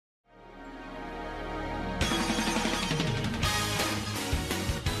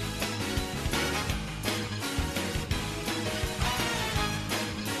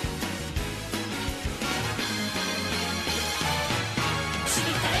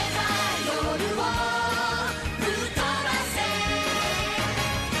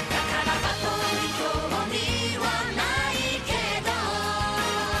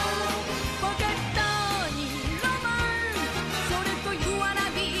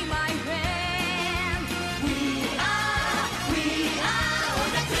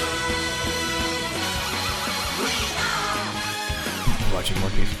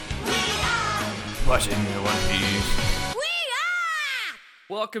watching One Piece.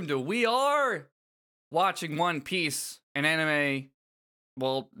 Welcome to We Are Watching One Piece, an anime,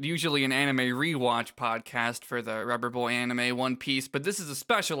 well, usually an anime rewatch podcast for the Rubber Boy anime One Piece, but this is a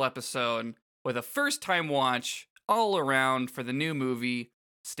special episode with a first-time watch all around for the new movie,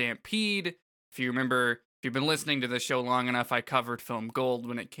 Stampede. If you remember, if you've been listening to the show long enough, I covered Film Gold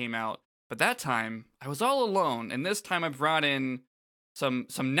when it came out, but that time, I was all alone, and this time I brought in some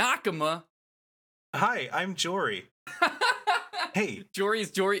Nakama. Hi, I'm Jory. Hey.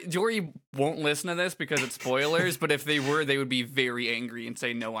 Jory won't listen to this because it's spoilers, but if they were, they would be very angry and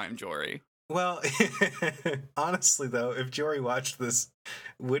say, no, I'm Jory. Well, honestly, though, if Jory watched this,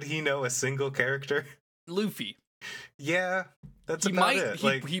 would he know a single character? Luffy. Yeah, that's about it.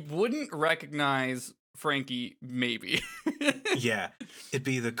 He wouldn't recognize Frankie, maybe. Yeah, it'd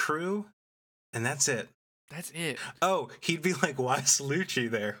be the crew, and that's it. That's it. Oh, he'd be like, why is Lucci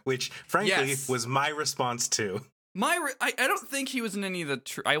there? Which, frankly, was my response too. I don't think he was in any of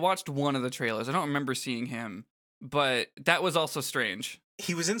the... I watched one of the trailers. I don't remember seeing him, but that was also strange.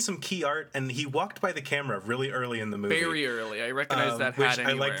 He was in some key art, and he walked by the camera really early in the movie. Very early. I recognized that which hat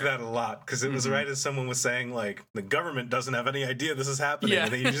anywhere. I liked that a lot, because it was right as someone was saying, like, the government doesn't have any idea this is happening, and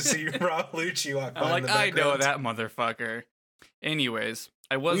then you just see Rob Lucci walk by in the background. I know that motherfucker. Anyways,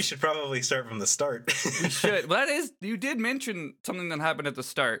 we should probably start from the start. We should. Well, you did mention something that happened at the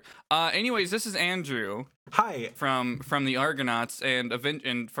start. Anyways, this is Andrew. Hi. From the Argonauts and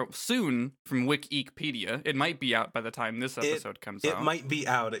soon from Wikipedia. It might be out by the time this episode comes out. It might be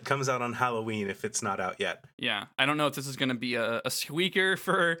out. It comes out on Halloween if it's not out yet. Yeah. I don't know if this is going to be a squeaker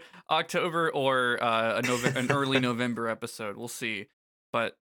for October or an early November episode. We'll see.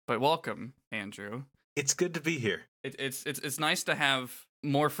 But welcome, Andrew. It's good to be here. It's nice to have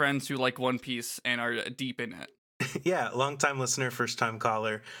more friends who like One Piece and are deep in it. Yeah, long-time listener, first-time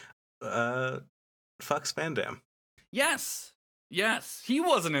caller. Fuck Spandam. Yes, he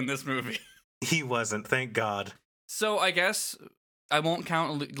wasn't in this movie. He wasn't, thank God. So I guess I won't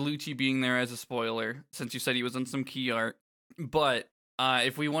count Lucci being there as a spoiler, since you said he was in some key art. But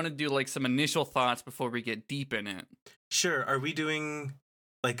if we want to do like some initial thoughts before we get deep in it. Sure, are we doing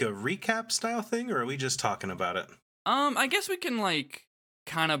like a recap style thing, or are we just talking about it? I guess we can like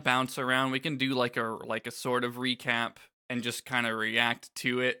kind of bounce around. We can do like a sort of recap and just kind of react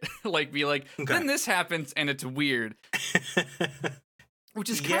to it. Like be like, okay. Then this happens and it's weird. Which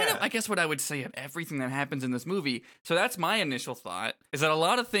is kind of, I guess, what I would say of everything that happens in this movie. So that's my initial thought, is that a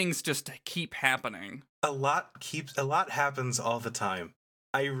lot of things just keep happening. A lot happens all the time.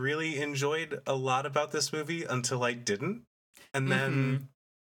 I really enjoyed a lot about this movie until I didn't. And then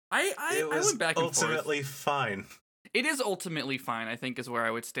I went back and forth. Ultimately fine. It is ultimately fine, I think, is where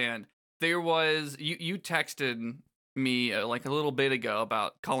I would stand. There was... You texted me like a little bit ago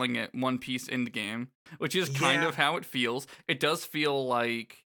about calling it One Piece Endgame, which is kind of how it feels. It does feel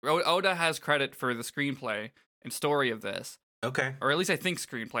like... Oda has credit for the screenplay and story of this. Okay. Or at least I think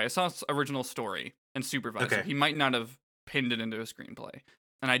screenplay. I saw original story and supervisor. Okay. He might not have pinned it into a screenplay.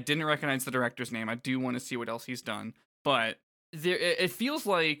 And I didn't recognize the director's name. I do want to see what else he's done. But it feels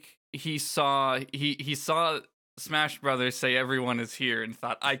like he saw Smash Brothers say everyone is here and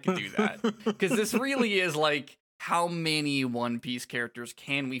thought I could do that. Because this really is like, how many One Piece characters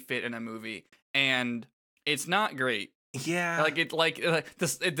can we fit in a movie? And it's not great. Yeah.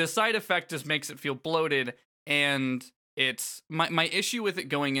 The side effect just makes it feel bloated. And it's my issue with it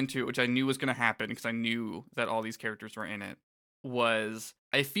going into it, which I knew was going to happen because I knew that all these characters were in it, was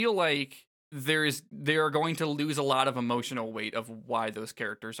I feel like they are going to lose a lot of emotional weight of why those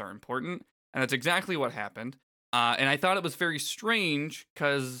characters are important. And that's exactly what happened. And I thought it was very strange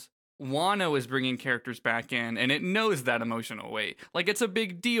because Wano is bringing characters back in, and it knows that emotional weight. Like, it's a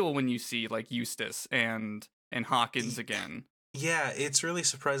big deal when you see, like, Eustace and Hawkins again. Yeah, it's really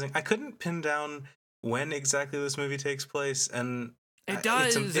surprising. I couldn't pin down when exactly this movie takes place, and it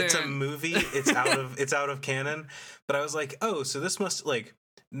does. It's a movie. It's out of canon. But I was like, oh, so this must, like,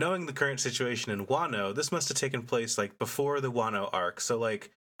 knowing the current situation in Wano, this must have taken place, like, before the Wano arc. So,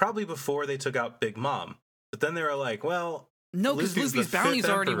 like, probably before they took out Big Mom. But then they were like, well, no, because Luffy's bounty's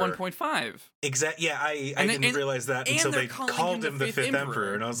already 1.5. Exactly. Yeah, I didn't realize that until they called him the Fifth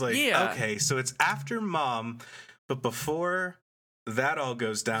Emperor. And I was like, okay, so it's after Mom, but before that all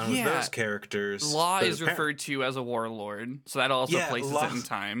goes down with those characters. Law is referred to as a warlord, so that also places it in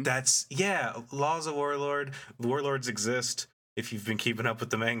time. Law's a warlord. Warlords exist. If you've been keeping up with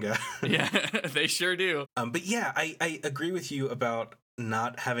the manga. Yeah, they sure do. But yeah, I agree with you about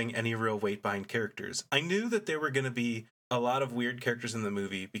not having any real weight behind characters. I knew that there were going to be a lot of weird characters in the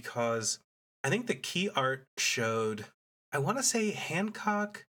movie because I think the key art showed, I want to say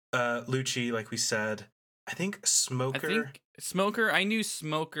Hancock Lucci, like we said. I think I think Smoker. I knew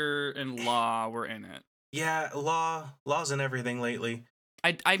Smoker and Law were in it. Yeah, Law's in everything lately.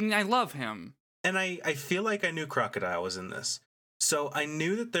 I mean, I love him. And I feel like I knew Crocodile was in this. So I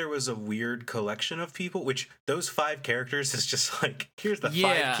knew that there was a weird collection of people, which those 5 characters is just like, here's the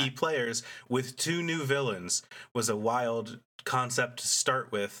 5 key players with 2 new villains was a wild concept to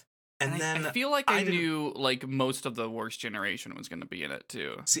start with. And then I feel like I knew like most of the Worst Generation was going to be in it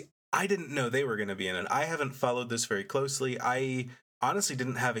too. See, I didn't know they were going to be in it. I haven't followed this very closely. I honestly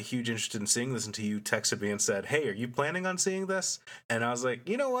didn't have a huge interest in seeing this until you texted me and said, "Hey, are you planning on seeing this?" And I was like,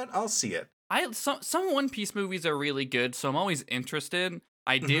 "You know what? I'll see it." Some One Piece movies are really good, so I'm always interested.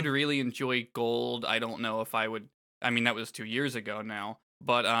 I did really enjoy Gold. I don't know if I would. I mean, that was 2 years ago now,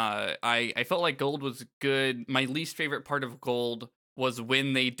 but I felt like Gold was good. My least favorite part of Gold was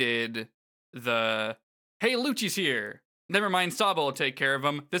when they did the "Hey, Lucci's here. Never mind, Sabo will take care of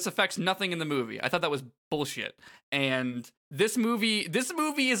him. This affects nothing in the movie." I thought that was bullshit. And this movie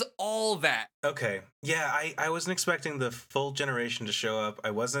is all that. Okay, yeah, I wasn't expecting the full generation to show up.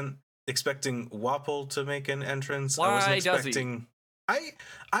 I wasn't expecting Wapol to make an entrance. Why I wasn't expecting.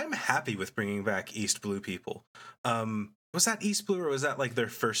 I'm happy with bringing back East Blue people. Was that East Blue or was that like their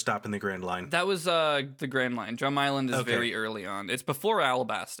first stop in the Grand Line? That was the Grand Line. Drum Island is very early on. It's before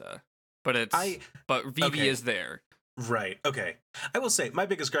Alabasta, but Vivi is there. Right. Okay. I will say my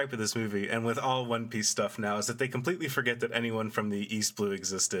biggest gripe with this movie and with all One Piece stuff now is that they completely forget that anyone from the East Blue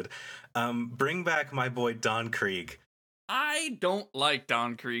existed. Bring back my boy Don Krieg. I don't like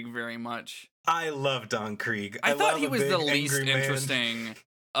Don Krieg very much. I love Don Krieg. I thought he was the least interesting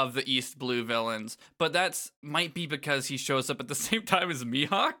of the East Blue villains, but that's might be because he shows up at the same time as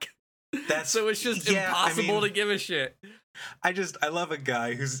Mihawk. So it's just impossible to give a shit. I love a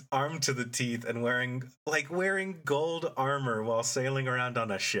guy who's armed to the teeth and wearing gold armor while sailing around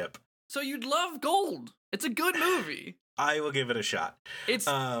on a ship. So you'd love Gold. It's a good movie. I will give it a shot. It's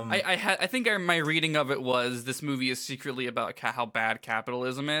I think my reading of it was this movie is secretly about how bad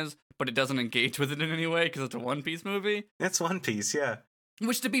capitalism is, but it doesn't engage with it in any way because it's a One Piece movie. It's One Piece, yeah.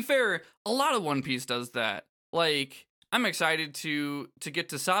 Which, to be fair, a lot of One Piece does that. Like, I'm excited to get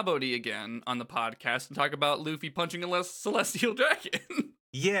to Sabodi again on the podcast and talk about Luffy punching a celestial dragon.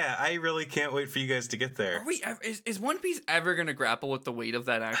 Yeah, I really can't wait for you guys to get there. Is One Piece ever going to grapple with the weight of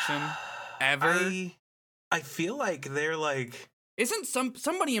that action? Ever? I feel like they're like... Isn't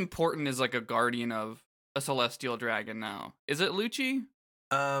somebody important is like a guardian of a celestial dragon now? Is it Lucci?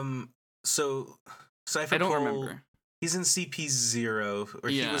 So Cypher I don't Cole, remember. He's in CP0, or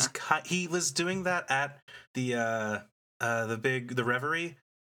he was doing that at the Reverie,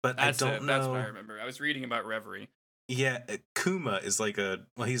 but I don't know. That's what I remember. I was reading about Reverie. Yeah, Kuma is like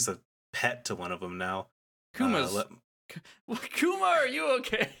he's a pet to one of them now. Kuma, are you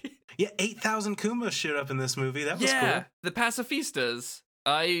okay? Yeah, 8,000 Kumas showed up in this movie. That was cool. The Pacifistas.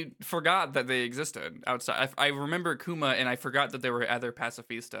 I forgot that they existed outside. I remember Kuma, and I forgot that there were other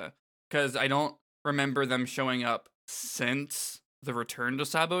Pacifista because I don't remember them showing up since the return to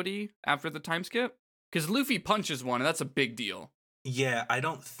Sabodi after the time skip. Because Luffy punches one, and that's a big deal. Yeah, I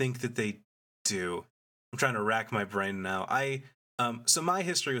don't think that they do. I'm trying to rack my brain now. So my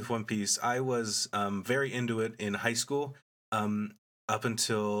history with One Piece, I was very into it in high school. Up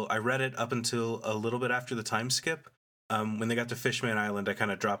until I read it up until a little bit after the time skip. When they got to Fishman Island, I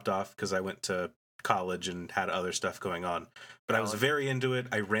kind of dropped off because I went to college and had other stuff going on. But I was very into it.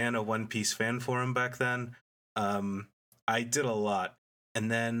 I ran a One Piece fan forum back then. I did a lot. And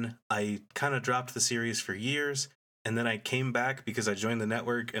then I kind of dropped the series for years. And then I came back because I joined the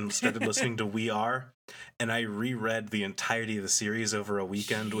network and started listening to We Are. And I reread the entirety of the series over a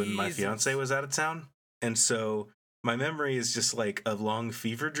weekend when my fiance was out of town. And so my memory is just like a long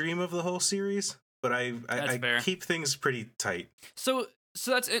fever dream of the whole series. But I keep things pretty tight. So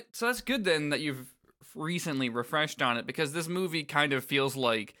that's it. So that's good then that you've recently refreshed on it, because this movie kind of feels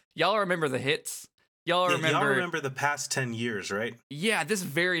like y'all remember the hits. Y'all remember the past 10 years, right? Yeah, this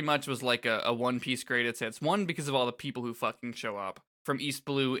very much was like a One Piece greatest hits. One, because of all the people who fucking show up from East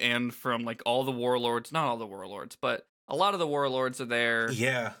Blue and from like all the warlords. Not all the warlords, but a lot of the warlords are there.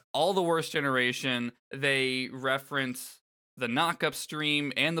 Yeah. All the Worst Generation. They reference the Knock-Up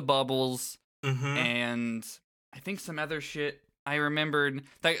Stream and the Bubbles. Mm-hmm. And I think some other shit. I remembered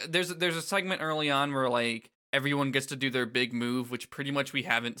that there's a segment early on where like everyone gets to do their big move, which pretty much we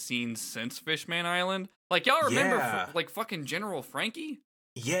haven't seen since Fishman Island. Like, y'all remember like fucking General Frankie?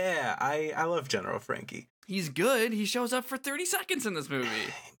 Yeah, I love General Frankie. He's good. He shows up for 30 seconds in this movie.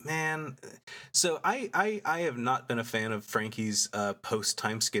 Man, so I have not been a fan of Frankie's post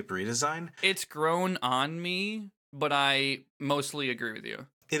time skip redesign. It's grown on me, but I mostly agree with you.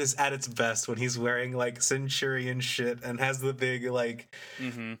 It is at its best when he's wearing like Centurion shit and has the big like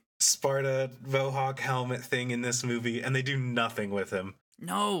Sparta Mohawk helmet thing in this movie, and they do nothing with him.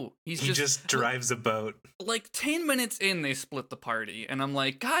 No, he just drives a boat. Like 10 minutes in, they split the party, and I'm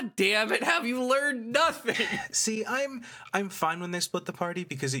like, God damn it, have you learned nothing? See, I'm fine when they split the party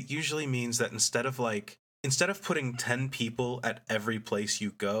because it usually means that instead of putting 10 people at every place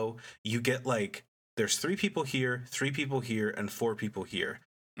you go, you get like there's 3 people here, 3 people here, and 4 people here.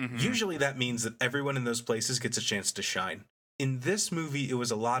 Usually that means that everyone in those places gets a chance to shine. In this movie, it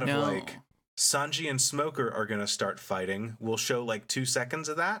was a lot of like, Sanji and Smoker are going to start fighting. We'll show like 2 seconds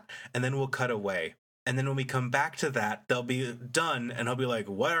of that, and then we'll cut away. And then when we come back to that, they'll be done, and he'll be like,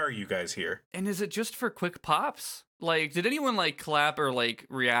 why are you guys here? And is it just for quick pops? Like, did anyone like clap or like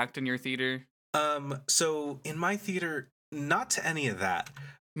react in your theater? So in my theater, not to any of that.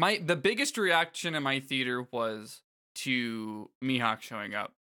 The biggest reaction in my theater was to Mihawk showing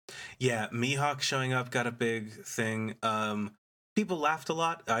up. Yeah, Mihawk showing up got a big thing. People laughed a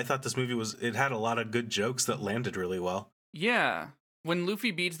lot. I thought this movie it had a lot of good jokes that landed really well. Yeah. When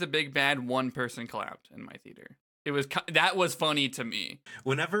Luffy beats the big bad, one person clapped in my theater. That was funny to me.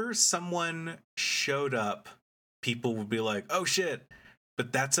 Whenever someone showed up, people would be like, oh shit.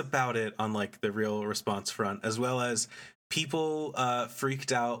 But that's about it on like the real response front, as well as people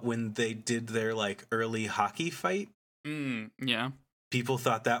freaked out when they did their like early hockey fight. Yeah. People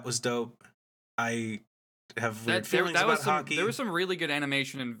thought that was dope. I have weird feelings about hockey. There was some really good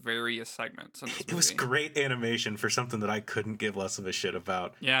animation in various segments in this movie. It was great animation for something that I couldn't give less of a shit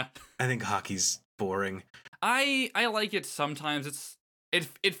about. Yeah. I think hockey's boring. I like it sometimes.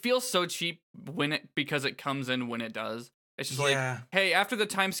 It feels so cheap because it comes in when it does. It's just like, hey, after the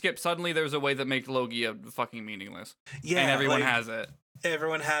time skip, suddenly there's a way that makes Logia fucking meaningless. Yeah, and everyone has it.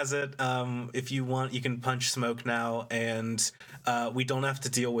 Everyone has it. If you want, you can punch Smoke now, and we don't have to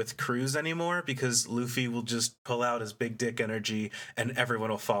deal with Cruz anymore because Luffy will just pull out his big dick energy, and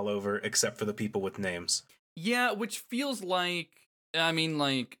everyone will fall over except for the people with names. Yeah, which feels like, I mean,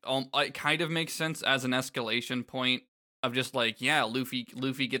 like, it kind of makes sense as an escalation point of just like, yeah,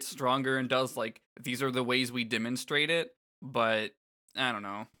 Luffy gets stronger and does like, these are the ways we demonstrate it, but I don't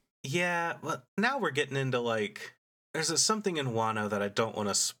know. Yeah, well, now we're getting into like, there's something in Wano that I don't want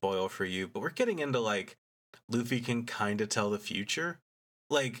to spoil for you, but we're getting into like, Luffy can kind of tell the future.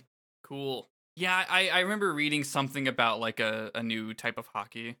 Like, cool. Yeah, I remember reading something about like a new type of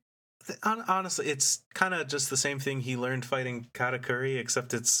hockey. Honestly, it's kind of just the same thing he learned fighting Katakuri,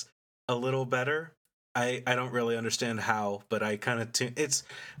 except it's a little better. I don't really understand how, but I kind of it's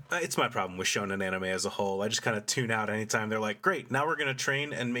my problem with shonen anime as a whole. I just kind of tune out anytime they're like, great, now we're gonna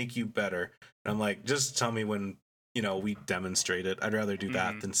train and make you better. And I'm like, just tell me when, we demonstrate it. I'd rather do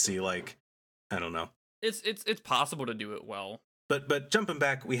that than see like, I don't know. It's possible to do it well. But jumping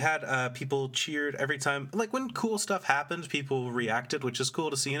back, we had people cheered every time. Like when cool stuff happened, people reacted, which is cool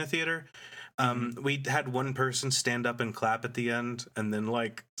to see in a theater. We had one person stand up and clap at the end, and then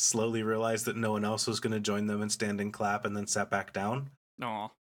like slowly realized that no one else was going to join them and stand and clap, and then sat back down. Aw.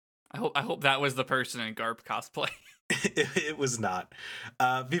 I hope that was the person in Garp cosplay. It was not.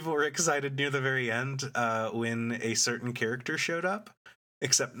 People were excited near the very end when a certain character showed up,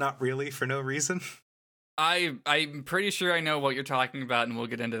 except not really for no reason. I'm pretty sure I know what you're talking about, and we'll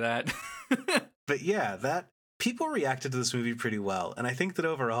get into that. But yeah, people reacted to this movie pretty well, and I think that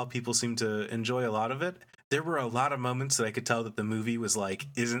overall people seem to enjoy a lot of it. There were a lot of moments that I could tell that the movie was like,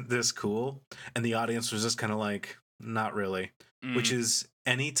 isn't this cool? And the audience was just kind of like, not really. Which is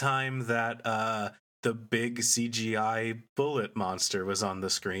any time that the big CGI bullet monster was on the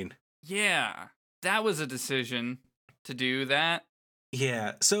screen. Yeah, that was a decision to do that.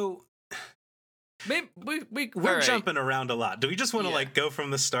 Yeah, so maybe we're jumping around a lot. Do we just want to like go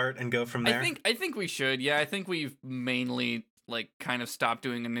from the start and go from there? I think we should. Yeah, I think we've mainly like kind of stopped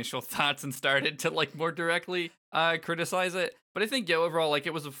doing initial thoughts and started to like more directly criticize it. But I think overall like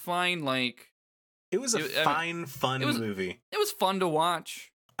it was a fine like it was a fun movie. It was fun to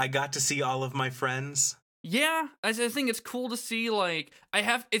watch. I got to see all of my friends. Yeah, I think it's cool to see like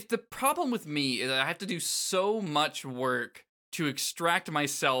it's the problem with me is I have to do so much work to extract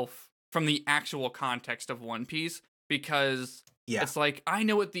myself from the actual context of One Piece because it's like, I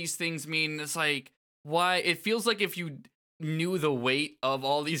know what these things mean. It's like, why? It feels like if you knew the weight of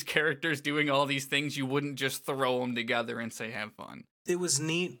all these characters doing all these things, you wouldn't just throw them together and say, have fun. It was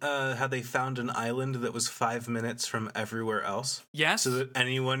neat how they found an island that was 5 minutes from everywhere else. Yes. So that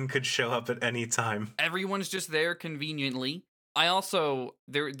anyone could show up at any time. Everyone's just there conveniently. I also,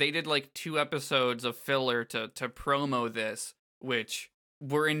 they did like 2 episodes of filler to promo this, which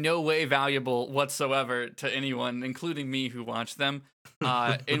were in no way valuable whatsoever to anyone, including me who watched them,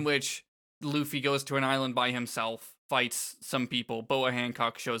 in which Luffy goes to an island by himself, fights some people, Boa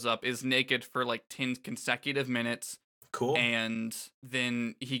Hancock shows up, is naked for like 10 consecutive minutes, Cool. and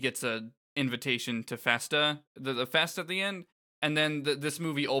then he gets a invitation to Festa, the fest at the end, and then this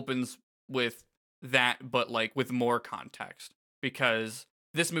movie opens with that, but like with more context, because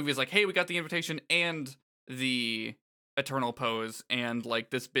this movie is like, hey, we got the invitation and the eternal pose and like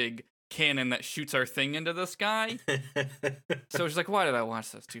this big cannon that shoots our thing into the sky. So it's like, why did I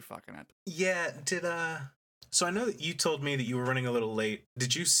watch this? Too fucking epic. Yeah, so I know that you told me that you were running a little late.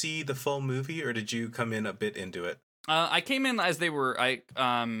 Did you see the full movie, or did you come in a bit into it? I came in as they were.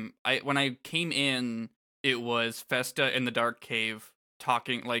 When I came in, it was Festa in the dark cave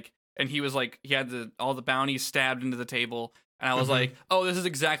talking, like, and he was like, he had all the bounties stabbed into the table, and I was like, oh, this is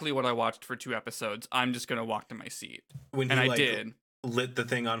exactly what I watched for 2 episodes. I'm just gonna walk to my seat, When he, and I like, did. lit the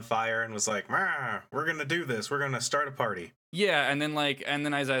thing on fire and was like, we're gonna do this. We're gonna start a party. Yeah, and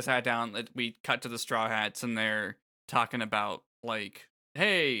then as I sat down, we cut to the Straw Hats, and they're talking about like,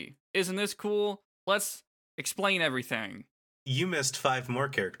 hey, isn't this cool? Let's explain everything. You missed 5 more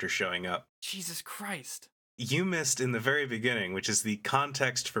characters showing up. Jesus Christ. You missed in the very beginning, which is the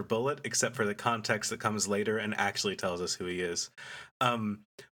context for Bullet, except for the context that comes later and actually tells us who he is.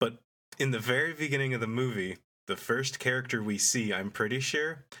 But in the very beginning of the movie, the first character we see, I'm pretty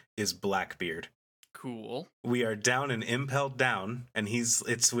sure, is Blackbeard. Cool. We are down and impelled down, and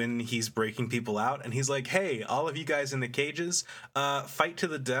it's when he's breaking people out, and he's like, hey, all of you guys in the cages, fight to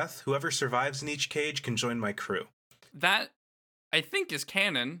the death. Whoever survives in each cage can join my crew. That, I think, is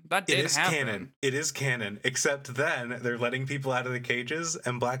canon. That did happen. It is canon, except then they're letting people out of the cages,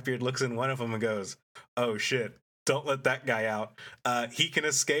 and Blackbeard looks in one of them and goes, oh shit, don't let that guy out. He can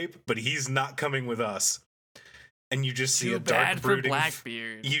escape, but he's not coming with us. And you just see a dark brooding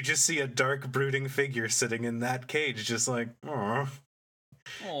Blackbeard. You just see a dark brooding figure sitting in that cage, just like, aww.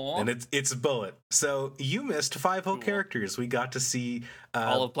 And it's Bullet. So you missed 5 whole characters. We got to see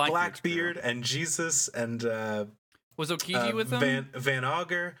all of Blackbeard and Jesus and was Okiji with them? Van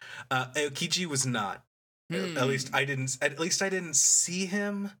Augur. Okiji was not. At least I didn't see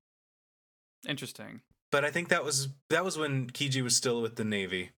him. Interesting. But I think that was when Kiji was still with the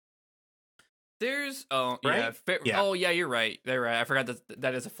Navy. There's right? Yeah. Oh yeah, you're right. They're right. I forgot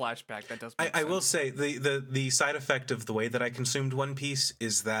that is a flashback. That does. I will say the side effect of the way that I consumed One Piece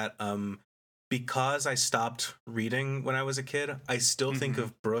is that because I stopped reading when I was a kid, I still think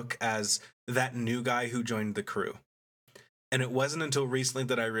of Brook as that new guy who joined the crew. And it wasn't until recently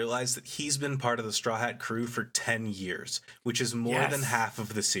that I realized that he's been part of the Straw Hat crew for 10 years, which is more than half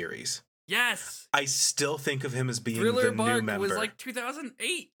of the series. Yes. I still think of him as being Thriller the Bark new member. was like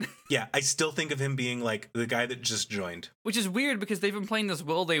 2008. Yeah, I still think of him being like the guy that just joined. Which is weird because they've been playing this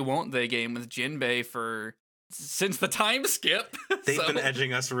will they won't they game with Jinbei since the time skip. They've been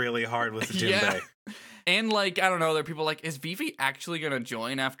edging us really hard with the Jinbei. Yeah. And like, I don't know, there are people like, is Vivi actually going to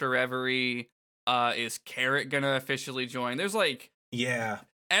join after Reverie? Is Carrot going to officially join? There's like, yeah,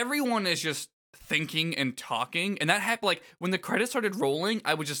 everyone is just thinking and talking, and that happened like when the credits started rolling.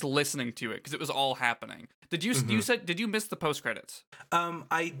 I was just listening to it because it was all happening. Did you did you miss the post credits?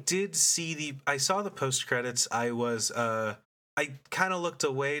 I did see I saw the post credits. I kind of looked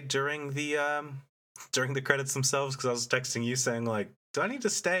away during the credits themselves because I was texting you saying like, do I need to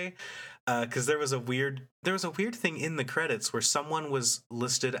stay? Because there was a weird thing in the credits where someone was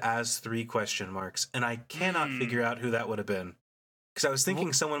listed as 3 question marks, and I cannot figure out who that would have been. Because I was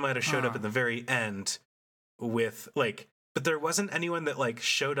thinking someone might have showed up at the very end with like, but there wasn't anyone that like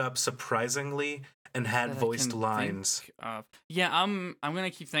showed up surprisingly and had voiced lines. Yeah, I'm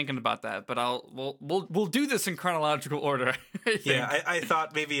gonna keep thinking about that, but we'll do this in chronological order. I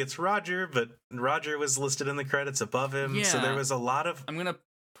thought maybe it's Roger, but Roger was listed in the credits above him, so there was a lot of. I'm gonna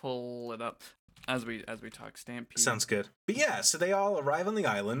pull it up as we talk. Stampede sounds good. But yeah, so they all arrive on the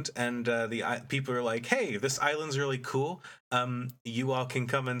island, and the people are like, "Hey, this island's really cool. You all can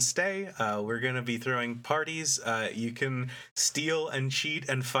come and stay. We're gonna be throwing parties. You can steal and cheat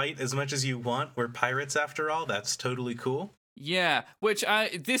and fight as much as you want. We're pirates after all. That's totally cool." Yeah, which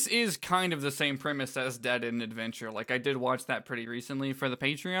this is kind of the same premise as Dead End Adventure. Like I did watch that pretty recently for the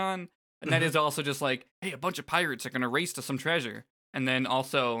Patreon, and that is also just like, hey, a bunch of pirates are gonna race to some treasure, and then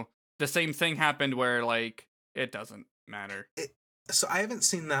also the same thing happened where like it doesn't matter. So I haven't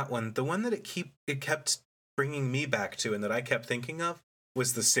seen that one. The one that it kept bringing me back to and that I kept thinking of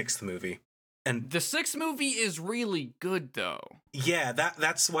was the 6th movie. And the 6th movie is really good though. Yeah,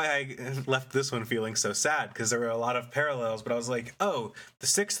 that's why I left this one feeling so sad, because there were a lot of parallels, but I was like, oh, the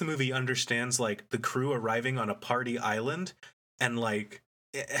 6th movie understands like the crew arriving on a party island and like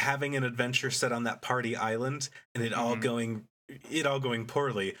having an adventure set on that party island and it all going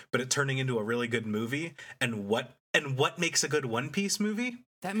poorly, but it turning into a really good movie. And what makes a good One Piece movie?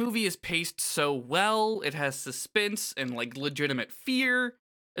 That movie is paced so well. It has suspense and like legitimate fear.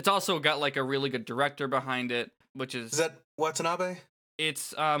 It's also got like a really good director behind it, which Is that Watanabe?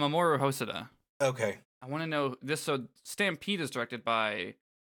 it's Mamoru Hosoda. Okay. I want to know this. So Stampede is directed by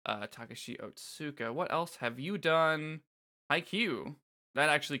Takashi Otsuka. What else have you done? Haikyuu. That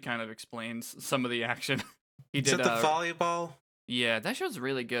actually kind of explains some of the action. He Is did it the volleyball? Yeah, that show's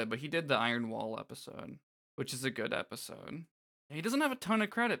really good, but he did the Iron Wall episode, which is a good episode. He doesn't have a ton of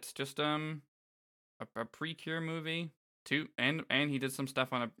credits, just a Precure movie too, and he did some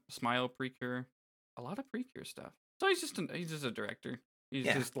stuff on a Smile Precure, a lot of Precure stuff. So he's just a director. He's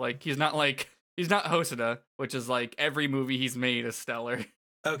just like he's not Hosoda, which is like every movie he's made is stellar.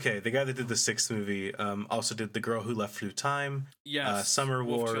 Okay, the guy that did the sixth movie also did The Girl Who Left Through Time. Yes, Summer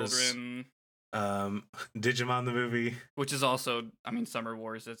Wolf Wars. Children, Digimon the movie. which is also, I mean, Summer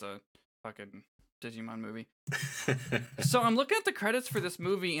Wars is a fucking Digimon movie. So I'm looking at the credits for this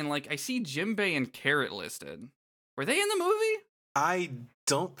movie, and like I see Jinbei and Carrot listed. Were they in the movie? I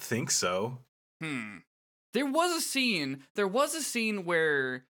don't think so. There was a scene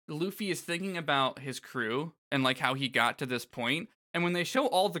where Luffy is thinking about his crew and like how he got to this point, and when they show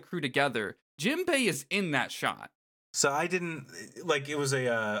all the crew together, Jinbei is in that shot. So I didn't like it was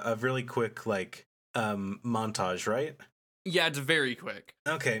a really quick like montage, right? Yeah, it's very quick.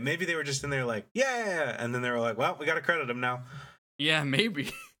 Okay, maybe they were just in there like, yeah, and then they were like, well, we got to credit him now. Yeah,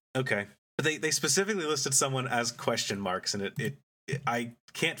 maybe. Okay. But they specifically listed someone as question marks, and it I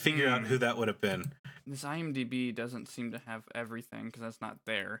can't figure out who that would have been. This IMDb doesn't seem to have everything because that's not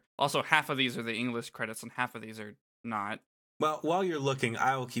there. Also, half of these are the English credits and half of these are not. Well, while you're looking,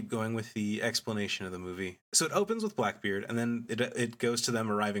 I will keep going with the explanation of the movie. So it opens with Blackbeard, and then it goes to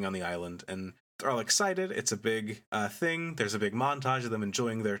them arriving on the island, and they're all excited. It's a big thing. There's a big montage of them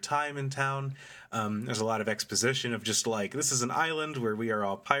enjoying their time in town. There's a lot of exposition of just like, this is an island where we are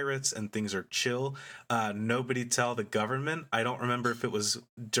all pirates and things are chill. Nobody tell the government. I don't remember if it was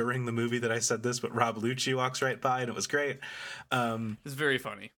during the movie that I said this, but Rob Lucci walks right by and it was great. It's very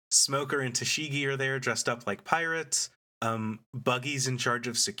funny. Smoker and Tashigi are there dressed up like pirates. Buggy's in charge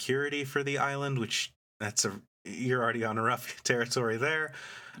of security for the island, which you're already on a rough territory there.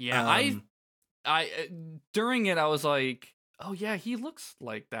 Yeah, I during it I was like, oh yeah, he looks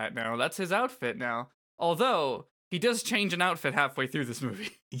like that now. That's his outfit now. Although he does change an outfit halfway through this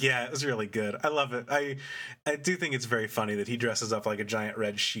movie. Yeah, it was really good. I love it. I do think it's very funny that he dresses up like a giant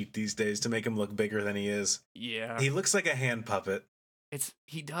red sheet these days to make him look bigger than he is. Yeah. He looks like a hand puppet.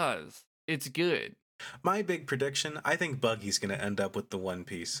 He does. It's good. My big prediction, I think Buggy's going to end up with the One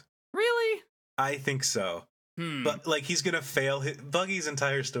Piece. Really? I think so. But like he's gonna fail. Buggy's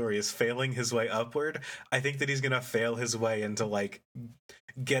entire story is failing his way upward. I think that he's gonna fail his way into like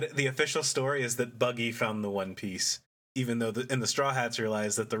the official story is that Buggy found the One Piece, even though the Straw Hats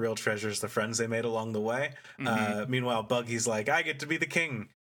realize that the real treasure is the friends they made along the way. Meanwhile, Buggy's like, I get to be the king.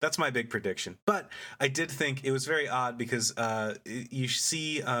 That's my big prediction. But I did think it was very odd because you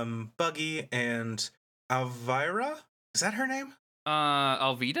see Buggy and Alvira. Is that her name?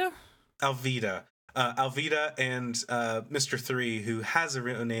 Alvida? Alvida. Alvida and Mr. 3, who has a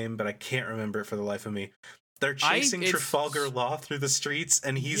real name, but I can't remember it for the life of me. They're chasing Trafalgar Law through the streets,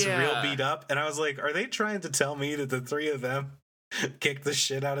 and he's real beat up. And I was like, are they trying to tell me that the three of them kicked the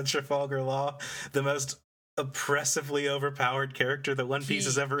shit out of Trafalgar Law, the most oppressively overpowered character that One Piece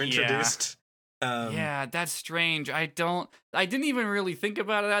has ever introduced? Yeah, that's strange. I didn't even really think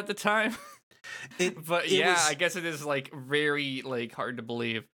about it at the time. I guess it is like very like hard to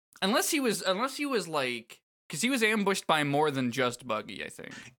believe. Unless he was like, because he was ambushed by more than just Buggy, I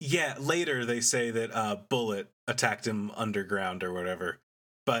think. Yeah, later they say that Bullet attacked him underground or whatever.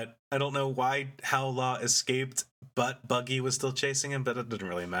 But I don't know how Law escaped, but Buggy was still chasing him, but it didn't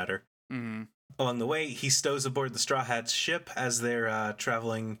really matter. Mm-hmm. Along the way, he stows aboard the Straw Hats ship as they're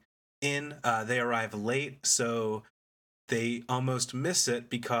traveling in. They arrive late, so they almost miss it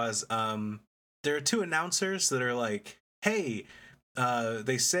because there are two announcers that are like, hey,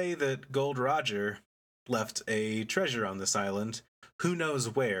 they say that Gold Roger left a treasure on this island. Who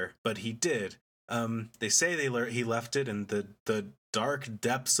knows where, but he did. They say he left it in the dark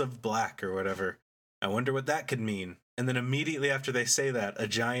depths of black or whatever. I wonder what that could mean. And then immediately after they say that, a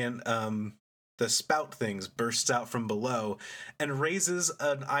giant the spout things bursts out from below and raises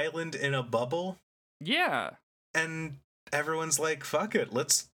an island in a bubble. Yeah. And everyone's like, fuck it,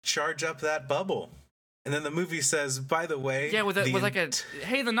 let's charge up that bubble. And then the movie says, by the way, Yeah, with like a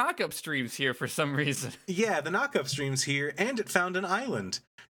hey, the knock-up stream's here for some reason. yeah, the knock-up stream's here, and it found an island.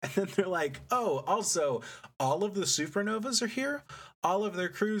 And then they're like, oh, also, all of the supernovas are here. All of their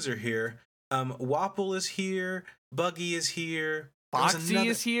crews are here. Wapple is here. Buggy is here. Foxy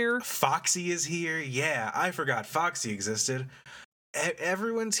is here. Foxy is here. Yeah, I forgot Foxy existed.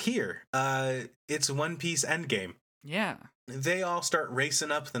 Everyone's here. It's One Piece Endgame. Yeah. They all start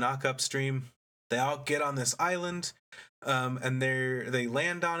racing up the knock-up stream. They all get on this island, and they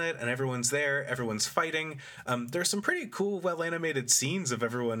land on it, and everyone's there. Everyone's fighting. There's some pretty cool, well-animated scenes of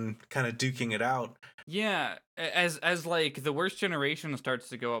everyone kind of duking it out. Yeah, as like the worst generation starts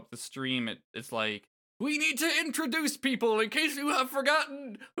to go up the stream, it's like, we need to introduce people in case you have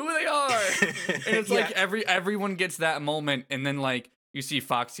forgotten who they are. And it's like everyone gets that moment, and then like you see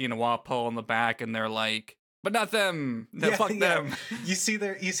Foxy and Wapol in the back, and they're like, but not them. No, fuck them. You see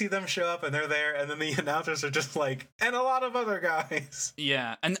them show up and they're there, and then the announcers are just like, and a lot of other guys.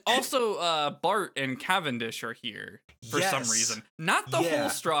 Yeah, and also Bart and Cavendish are here for some reason. Not the whole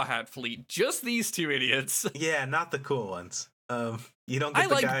Straw Hat fleet, just these two idiots. Yeah, not the cool ones. You don't. I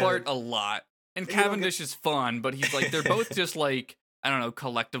like Bart a lot, and Cavendish is fun, but he's like they're both just like I don't know,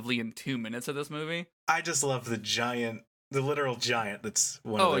 collectively in 2 minutes of this movie. I just love the literal giant that's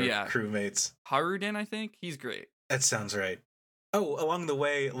one of their crewmates. Haruden, I think. He's great. That sounds right. Oh, along the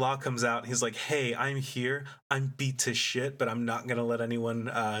way, Law comes out. And he's like, hey, I'm here. I'm beat to shit, but I'm not going to let anyone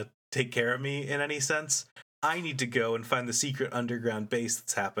take care of me in any sense. I need to go and find the secret underground base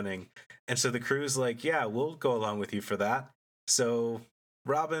that's happening. And so the crew's like, yeah, we'll go along with you for that. So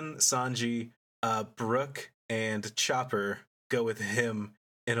Robin, Sanji, Brooke, and Chopper go with him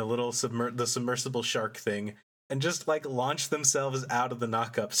in a little the submersible shark thing, and just like launch themselves out of the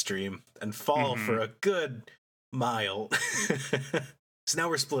knock-up stream and fall for a good mile. So now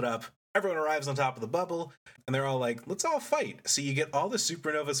we're split up. Everyone arrives on top of the bubble, and they're all like, let's all fight. So you get all the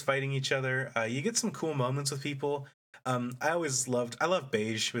supernovas fighting each other. You get some cool moments with people. I love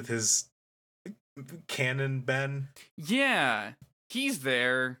Beige with his cannon Ben. Yeah, he's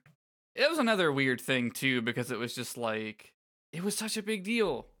there. It was another weird thing, too, because it was just like, it was such a big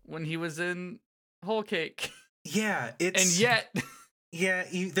deal when he was in Whole Cake. Yeah, and yet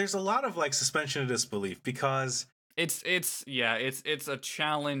there's a lot of like suspension of disbelief because it's a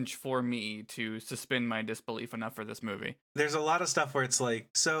challenge for me to suspend my disbelief enough for this movie. There's a lot of stuff where it's like,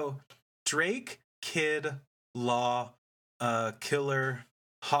 so Drake, Kid, Law, Killer,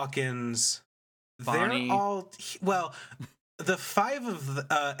 Hawkins, Bonnie. They're all the five of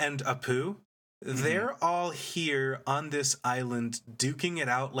and Apu. They're all here on this island duking it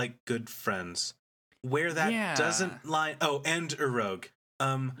out like good friends. Where that doesn't line... Oh, and Urog.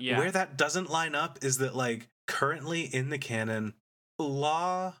 Where that doesn't line up is that, like, currently in the canon,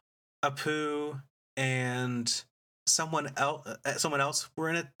 Law, Apu, and someone else were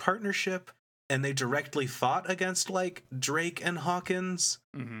in a partnership, and they directly fought against, like, Drake and Hawkins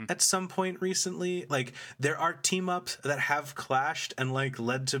at some point recently. Like, there are team-ups that have clashed and, like,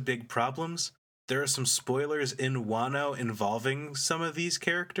 led to big problems. There are some spoilers in Wano involving some of these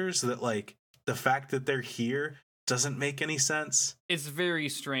characters that, like, the fact that they're here doesn't make any sense. It's very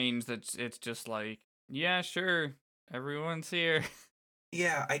strange that it's just like, yeah, sure, everyone's here.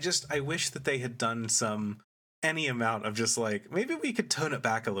 Yeah, I wish that they had done any amount of just like, maybe we could tone it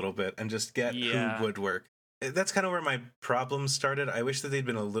back a little bit and just get who would work. That's kind of where my problems started. I wish that they'd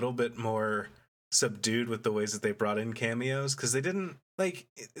been a little bit more subdued with the ways that they brought in cameos, because they didn't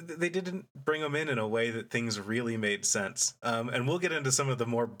bring them in a way that things really made sense. And we'll get into some of the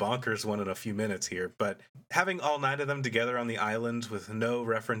more bonkers one in a few minutes here, but having all 9 of them together on the island with no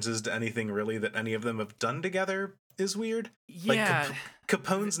references to anything really that any of them have done together is weird. Yeah. Like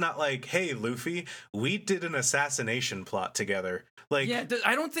Capone's not like, hey Luffy, we did an assassination plot together. Like, yeah,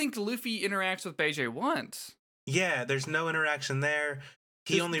 I don't think Luffy interacts with Beige once. Yeah, there's no interaction there.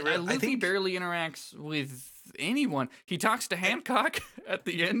 Luffy barely interacts with anyone. He talks to Hancock at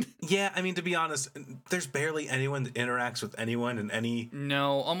the end. Yeah, I mean, to be honest, there's barely anyone that interacts with anyone in any...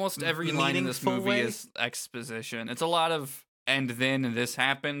 No, almost every line in this movie is exposition. It's a lot of, and then this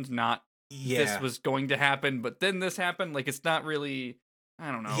happened, not this was going to happen, but then this happened. Like, it's not really,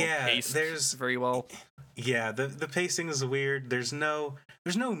 I don't know, paced very well. Yeah, the pacing is weird. There's no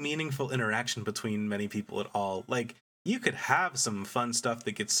meaningful interaction between many people at all. Like, you could have some fun stuff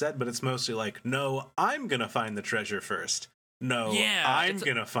that gets said, but it's mostly like, no, I'm gonna find the treasure first. No, I'm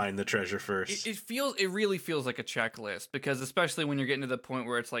gonna find the treasure first. It really feels like a checklist, because especially when you're getting to the point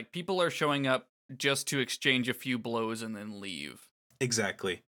where it's like people are showing up just to exchange a few blows and then leave.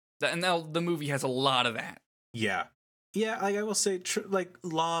 Exactly. And now the movie has a lot of that. Yeah. Yeah, I will say, like,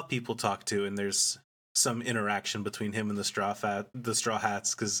 Law people talk to, and there's some interaction between him and the Straw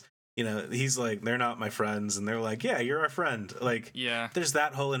Hats, because he's like, they're not my friends, and they're like, yeah, you're our friend. Like, Yeah. there's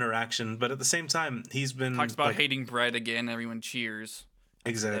that whole interaction, but at the same time, he's been Talks about like, hating bread again. Everyone cheers.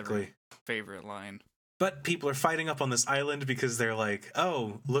 That's exactly. every favorite line. But people are fighting up on this island because they're like,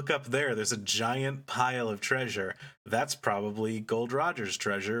 oh, look up there. There's a giant pile of treasure. That's probably Gold Roger's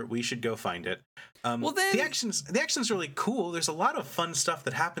treasure. We should go find it. Well, then the action's really cool. There's a lot of fun stuff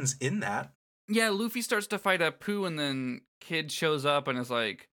that happens in that. Yeah, Luffy starts to fight Apu, and then Kid shows up and is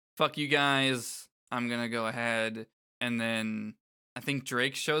like, fuck you guys, I'm gonna go ahead. And then I think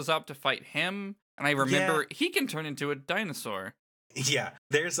Drake shows up to fight him, and I remember he can turn into a dinosaur. Yeah,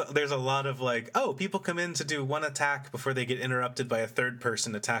 there's a lot of like, oh, people come in to do one attack before they get interrupted by a third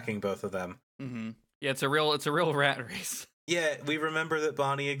person attacking both of them. Mm-hmm. Yeah, it's a real rat race. Yeah, we remember that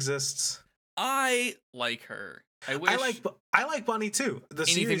Bonnie exists. I like her. I like Bonnie too. The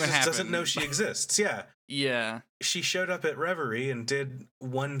series just doesn't know she exists. Yeah. Yeah. She showed up at Reverie and did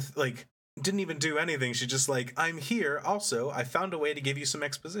didn't even do anything. She just like, I'm here. Also, I found a way to give you some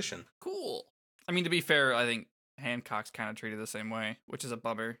exposition. Cool. I mean, to be fair, I think Hancock's kind of treated the same way, which is a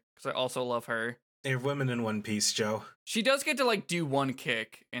bummer, because I also love her. They're women in One Piece, Joe. She does get to, like, do one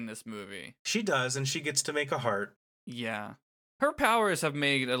kick in this movie. She does, and she gets to make a heart. Yeah. Her powers have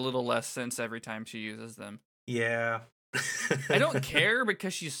made a little less sense every time she uses them. Yeah. I don't care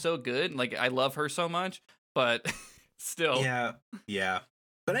because she's so good. Like, I love her so much, but still. Yeah.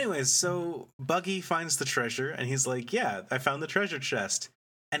 But anyways, so Buggy finds the treasure, and he's like, yeah, I found the treasure chest.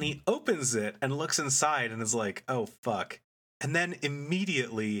 And he opens it and looks inside and is like, oh, fuck. And then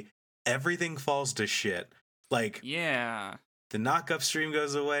immediately, everything falls to shit. Like, yeah. The knock-up stream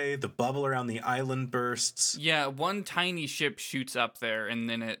goes away, the bubble around the island bursts. Yeah, one tiny ship shoots up there, and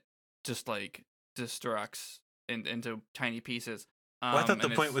then it just, like, destructs into tiny pieces. Well, I thought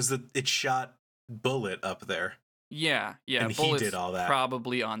the point was that it shot Bullet up there. Yeah. And Bullet's he did all that.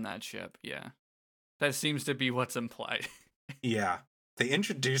 Probably on that ship, yeah. That seems to be what's implied. Yeah. They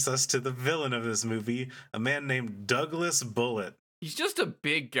introduce us to the villain of this movie, a man named Douglas Bullet. He's just a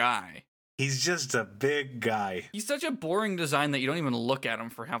big guy. He's just a big guy. He's such a boring design that you don't even look at him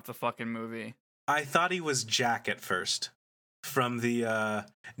for half the fucking movie. I thought he was Jack at first. From the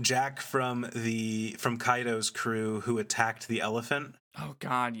Jack from Kaido's crew who attacked the elephant. Oh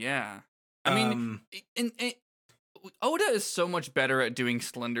god, yeah. I mean, Oda is so much better at doing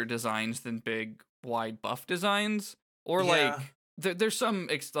slender designs than big, wide buff designs. Or like there's some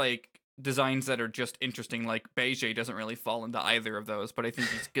like designs that are just interesting. Like Beige doesn't really fall into either of those, but I think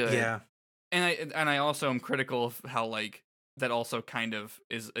he's good. Yeah. And I also am critical of how like that also kind of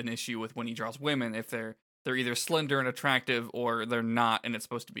is an issue with when he draws women, if they're either slender and attractive or they're not and it's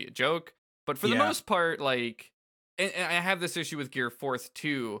supposed to be a joke. But for the most part, like, and I have this issue with Gear 4th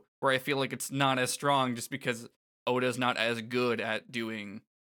too, where I feel like it's not as strong just because Oda's not as good at doing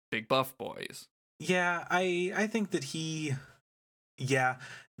big buff boys. Yeah, I think that he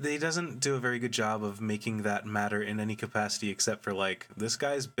doesn't do a very good job of making that matter in any capacity except for like, this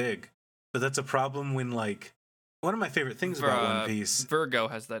guy's big. But that's a problem when like, one of my favorite things about One Piece. Virgo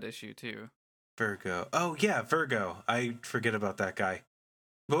has that issue too. Virgo. Oh yeah, Virgo. I forget about that guy.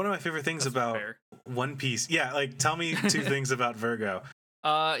 But one of my favorite things about One Piece. Yeah, like tell me two things about Virgo.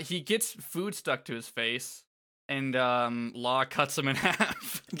 He gets food stuck to his face, and Law cuts him in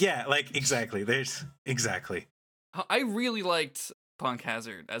half. Yeah, like exactly. Exactly. I really liked Punk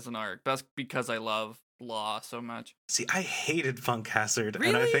Hazard as an arc. That's because I love Law so much. See, I hated Punk Hazard, really?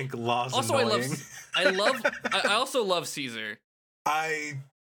 and I think Law's also annoying. I also love Caesar. I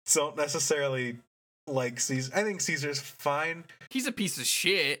don't necessarily like Caesar. I think Caesar's fine. He's a piece of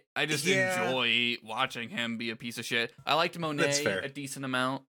shit. I just enjoy watching him be a piece of shit. I liked Monet a decent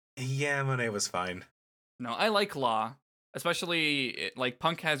amount. Yeah, Monet was fine. No, I like Law. Especially like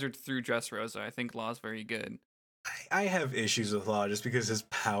Punk Hazard through Dressrosa. I think Law's very good. I have issues with Law just because his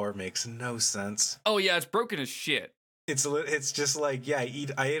power makes no sense. Oh yeah, it's broken as shit. It's just like, yeah,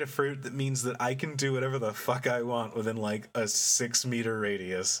 I ate a fruit that means that I can do whatever the fuck I want within like a 6-meter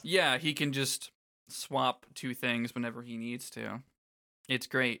radius. Yeah, he can just swap two things whenever he needs to. It's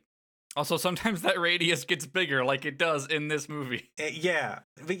great. Also, sometimes that radius gets bigger like it does in this movie. Yeah,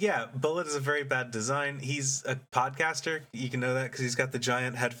 but yeah, Bullet is a very bad design. He's a podcaster. You can know that because he's got the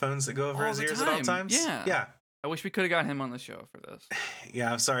giant headphones that go over his ears at all times. Yeah. I wish we could have got him on the show for this.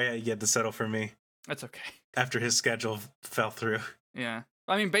 Yeah, I'm sorry you had to settle for me. That's okay. After his schedule fell through. Yeah.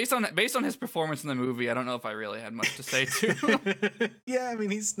 I mean, based on his performance in the movie, I don't know if I really had much to say to. Yeah, I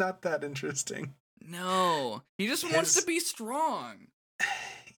mean, he's not that interesting. No. He just wants to be strong.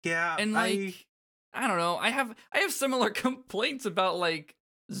 Yeah. And like I don't know. I have similar complaints about like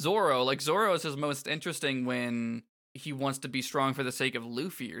Zoro. Like, Zoro is his most interesting when he wants to be strong for the sake of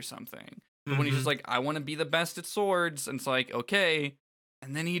Luffy or something. But when he's just like, I want to be the best at swords, and it's like, okay,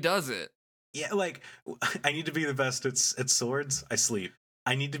 and then he does it. Yeah, like I need to be the best at swords. I sleep.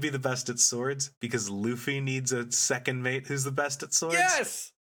 I need to be the best at swords because Luffy needs a second mate who's the best at swords.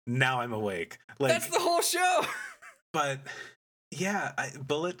 Yes, Now I'm awake. Like that's the whole show. But yeah,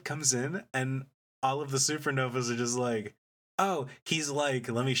 Bullet comes in and all of the supernovas are just like, oh, he's like,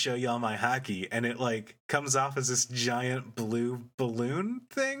 let me show y'all my haki, and it like comes off as this giant blue balloon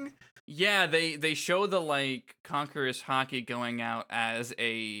thing. Yeah, they show the like Conqueror's haki going out as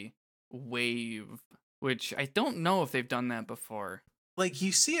a wave, which I don't know if they've done that before. Like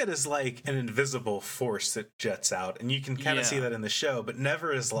you see it as like an invisible force that jets out, and you can kind of see that in the show, but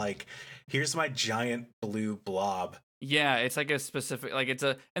never as like, here's my giant blue blob. Yeah, it's like a specific, like it's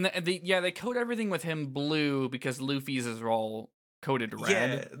a, and they coat everything with him blue because Luffy's is all coated red.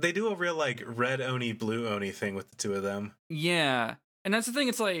 Yeah, they do a real like red Oni, blue Oni thing with the two of them. Yeah, and that's the thing.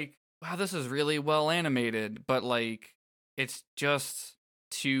 It's like, wow, this is really well animated, but like, it's just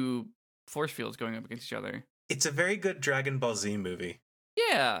two force fields going up against each other. It's a very good Dragon Ball Z movie.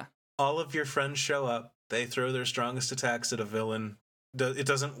 Yeah. All of your friends show up. They throw their strongest attacks at a villain. It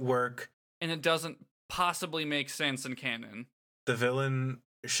doesn't work. And it doesn't possibly make sense in canon. The villain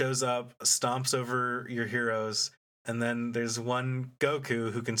shows up, stomps over your heroes, and then there's one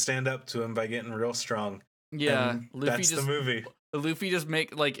Goku who can stand up to him by getting real strong. Yeah, that's the movie. Luffy just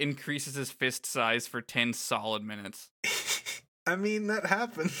increases his fist size for 10 solid minutes. I mean, that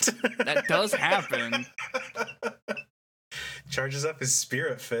happened. That does happen. Charges up his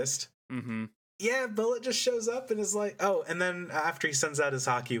spirit fist. Mm-hmm. Yeah, Bullet just shows up and is like, oh, and then after he sends out his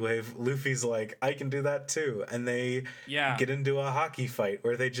haki wave, Luffy's like, I can do that too. And they get into a hockey fight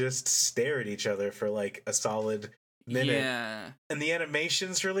where they just stare at each other for like a solid minute. Yeah. And the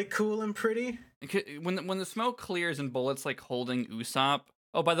animation's really cool and pretty. When the smoke clears and Bullet's like holding Usopp.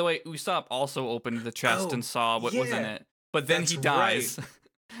 Oh, by the way, Usopp also opened the chest and saw what was in it. But then he dies. Right.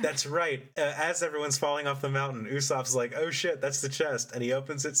 That's right. As everyone's falling off the mountain, Usopp's like, oh shit, that's the chest. And he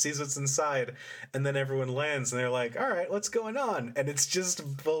opens it, sees what's inside. And then everyone lands and they're like, all right, what's going on? And it's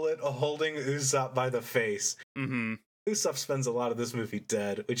just Bullet holding Usopp by the face. Mm-hmm. Usopp spends a lot of this movie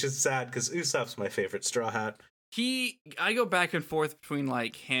dead, which is sad because Usopp's my favorite Straw Hat. I go back and forth between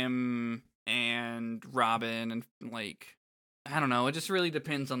like him and Robin and like, I don't know. It just really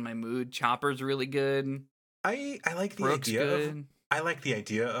depends on my mood. Chopper's really good. I like the Brooke's idea good. of I like the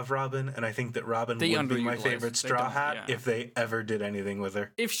idea of Robin, and I think that Robin would be my favorite Straw Hat if they ever did anything with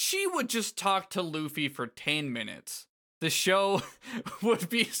her. If she would just talk to Luffy for 10 minutes, the show would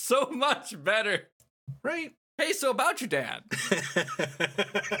be so much better. Right? Hey, so about your dad.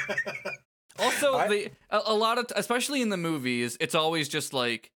 Also, a lot of, especially in the movies, it's always just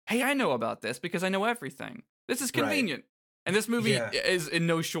like, hey, I know about this because I know everything. This is convenient. Right. And this movie is in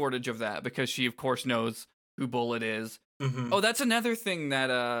no shortage of that because she, of course, knows who Bullet is. Mm-hmm. Oh, that's another thing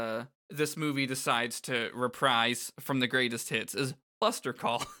that this movie decides to reprise from the greatest hits is Buster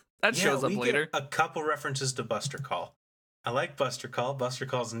Call. That shows up later. Get a couple references to Buster Call. I like Buster Call. Buster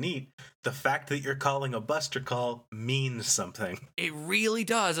Call's neat. The fact that you're calling a Buster Call means something. It really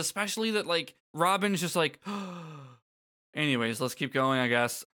does, especially that like Robin's just like, anyways, let's keep going, I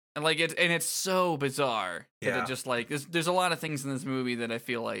guess. And like it's so bizarre that it just like there's a lot of things in this movie that I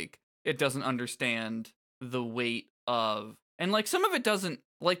feel like it doesn't understand the weight of, and like some of it doesn't,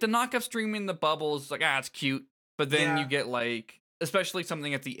 like the knockoff stream in the bubbles, like it's cute, but then you get like, especially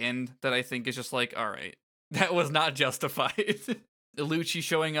something at the end that I think is just like, all right, that was not justified. Lucci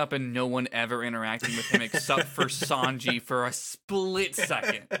showing up and no one ever interacting with him except for Sanji for a split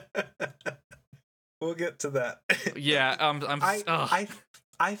second. We'll get to that. Yeah,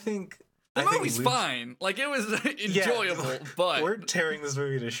 I think the movie's fine. Like it was enjoyable, but we're tearing this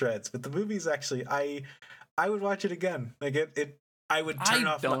movie to shreds. But the movie's actually, I would watch it again. Like I would turn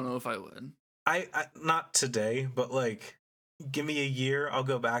off. I don't know if I would. I not today, but like, give me a year. I'll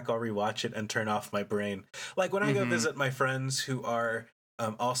go back. I'll rewatch it and turn off my brain. Like when I go visit my friends who are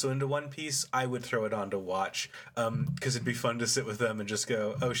also into One Piece, I would throw it on to watch because it'd be fun to sit with them and just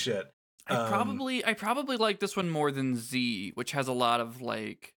go, oh shit. I probably like this one more than Z, which has a lot of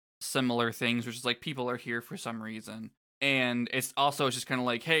like similar things, which is like people are here for some reason, and it's also just kind of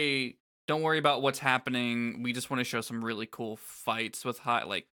like, hey, don't worry about what's happening. We just want to show some really cool fights with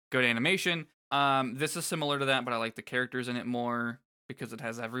good animation. This is similar to that, but I like the characters in it more because it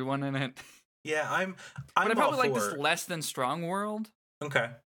has everyone in it. Yeah, but I probably like this less than Strong World. Okay.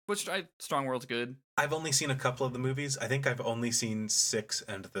 Strong World's good. I've only seen a couple of the movies. I think I've only seen 6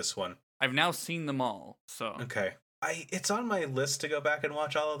 and this one. I've now seen them all, so. Okay. It's on my list to go back and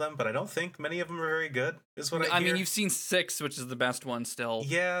watch all of them, but I don't think many of them are very good, is what I hear. mean, you've seen 6, which is the best one still.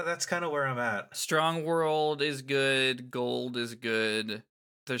 Yeah, that's kind of where I'm at. Strong World is good. Gold is good.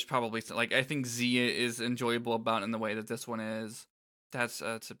 There's probably like I think Zia is enjoyable about in the way that this one is. That's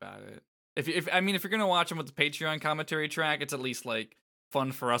about it. If you're gonna watch them with the Patreon commentary track, it's at least like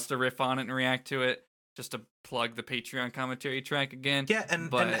fun for us to riff on it and react to it. Just to plug the Patreon commentary track again. Yeah,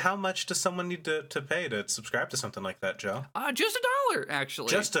 and how much does someone need to pay to subscribe to something like that, Joe? Just $1 actually.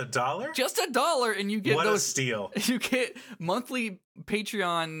 Just $1? Just $1, and you get what those. A steal! You get monthly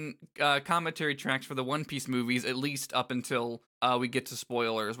Patreon commentary tracks for the One Piece movies, at least up until we get to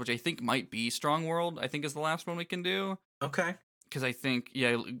spoilers, which I think might be Strong World. I think is the last one we can do. Okay. Because I think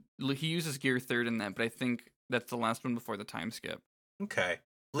he uses Gear 3rd in that, but I think that's the last one before the time skip. Okay,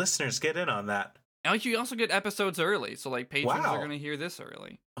 listeners, get in on that. And you also get episodes early, so like patrons Wow. are gonna hear this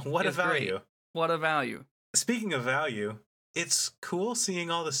early. What a value! Great. What a value! Speaking of value, it's cool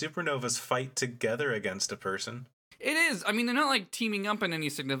seeing all the supernovas fight together against a person. It is. I mean, they're not like teaming up in any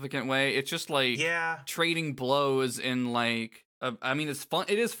significant way. It's just like trading blows in like. I mean, it's fun.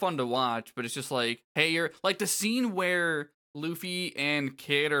 It is fun to watch, but it's just like, hey, you're like the scene where Luffy and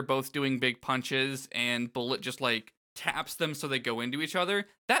Kid are both doing big punches, and Bullet just like taps them so they go into each other.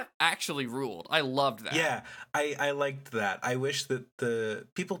 That actually ruled. I loved that. Yeah, I liked that. I wish that the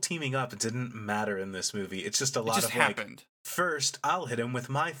people teaming up didn't matter in this movie. It's just a lot just of happened. Like, first I'll hit him with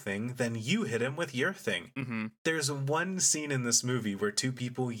my thing, then you hit him with your thing. Mm-hmm. There's one scene in this movie where two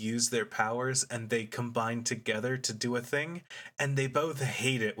people use their powers and they combine together to do a thing, and they both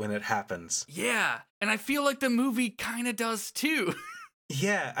hate it when it happens. Yeah, and I feel like the movie kind of does too.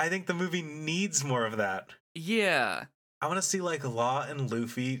 Yeah, I think the movie needs more of that. Yeah. I want to see like Law and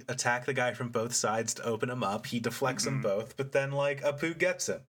Luffy attack the guy from both sides to open him up. He deflects them both, but then like Apu gets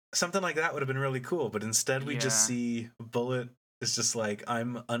him. Something like that would have been really cool, but instead we just see Bullet is just like,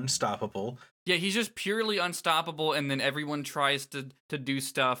 I'm unstoppable. Yeah, he's just purely unstoppable, and then everyone tries to do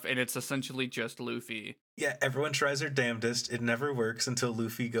stuff, and it's essentially just Luffy. Yeah, everyone tries their damnedest. It never works until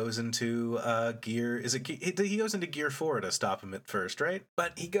Luffy goes into gear. He goes into gear 4 to stop him at first, right?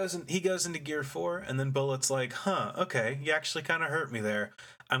 But he goes into gear 4, and then Bullet's like, huh, okay, you actually kind of hurt me there.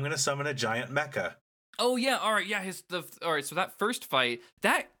 I'm gonna summon a giant mecha. Oh yeah, all right, yeah. All right. So that first fight,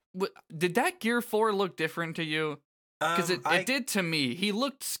 did that gear 4 look different to you? Because it did to me. He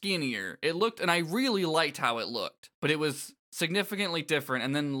looked skinnier. And I really liked how it looked, but it was significantly different.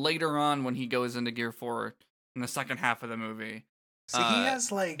 And then later on, when he goes into Gear 4 in the second half of the movie, he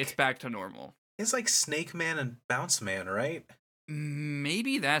has like it's back to normal. It's like Snake Man and Bounce Man, right?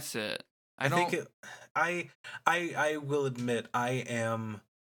 Maybe that's it. I will admit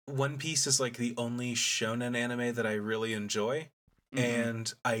One Piece is like the only shonen anime that I really enjoy.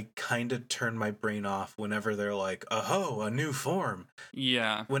 And I kind of turn my brain off whenever they're like, oh, a new form.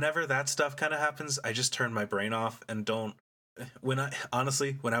 Yeah. Whenever that stuff kind of happens, I just turn my brain off and don't. When I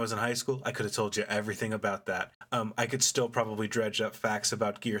was in high school, I could have told you everything about that. I could still probably dredge up facts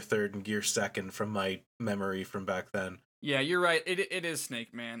about Gear 3rd and Gear 2nd from my memory from back then. Yeah, you're right. It is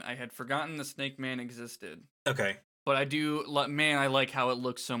Snake Man. I had forgotten the Snake Man existed. Okay. But I do, I like how it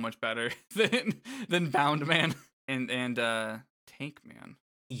looks so much better than Bound Man and Tank Man.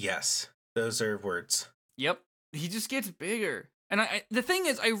 Yes, those are words. Yep, he just gets bigger. And the thing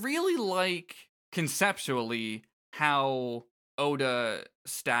is, I really like conceptually how Oda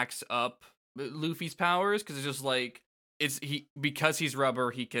stacks up Luffy's powers, because it's just like because he's rubber,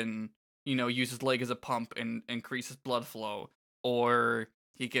 he can use his leg as a pump and increase his blood flow, or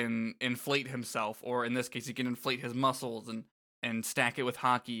he can inflate himself, or in this case, he can inflate his muscles and stack it with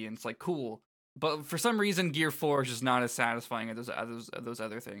hockey, and it's like cool. But for some reason, Gear 4 is just not as satisfying as those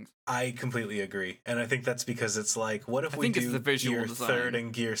other things. I completely agree. And I think that's because it's like, what if we do Gear 3rd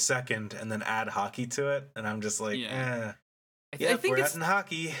and Gear 2nd and then add hockey to it? And I'm just like, I think we're adding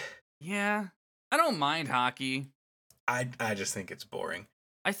hockey. Yeah. I don't mind hockey. I just think it's boring.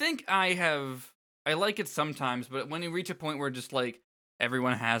 I think I like it sometimes, but when you reach a point where just like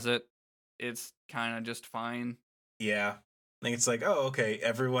everyone has it, it's kind of just fine. Yeah. Like it's like, oh, okay,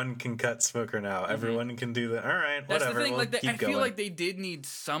 everyone can cut Smoker now. Mm-hmm. Everyone can do that. All right, that's whatever. The thing. We'll I feel like they did need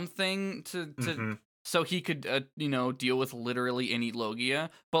something to so he could deal with literally any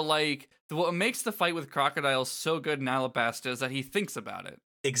Logia. But like what makes the fight with Crocodile so good in Alabasta is that he thinks about it.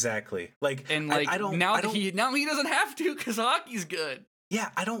 Exactly. Like, and like now he doesn't have to because hockey's good. Yeah,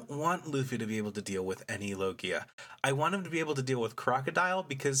 I don't want Luffy to be able to deal with any Logia. I want him to be able to deal with Crocodile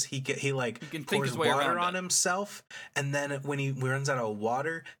because he pours water on himself, and then when he runs out of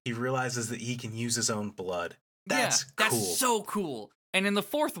water, he realizes that he can use his own blood. That's cool. That's so cool. And in the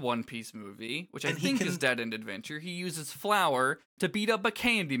fourth One Piece movie, which I And think is Dead End Adventure, he uses flour to beat up a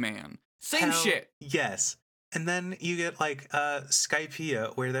Candyman. Same shit. Yes. And then you get like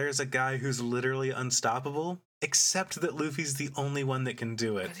Skypiea, where there's a guy who's literally unstoppable, except that Luffy's the only one that can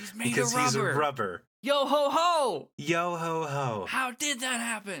do it. Because he's a rubber. Yo ho ho! Yo ho ho. How did that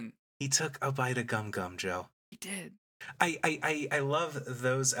happen? He took a bite of Gum Gum, Joe. He did. I love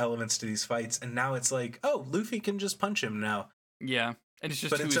those elements to these fights, and now it's like, oh, Luffy can just punch him now. Yeah, and it's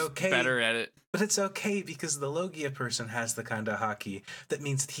just But who's it's okay. better at it. But it's okay because the Logia person has the kind of haki that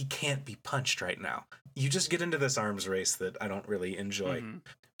means that he can't be punched right now. You just get into this arms race that I don't really enjoy. Mhm.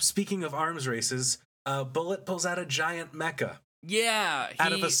 Speaking of arms races, Bullet pulls out a giant mecha Yeah,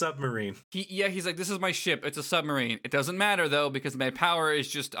 out of a submarine. He's like, this is my ship. It's a submarine. It doesn't matter though because my power is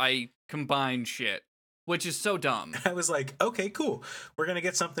just I combine shit, which is so dumb. I was like, okay, cool. We're gonna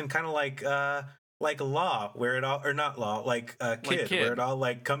get something kind of like Law, where it all, or not Law, like Kid, where it all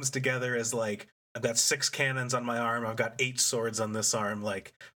like comes together as like, I've got 6 cannons on my arm, I've got 8 swords on this arm,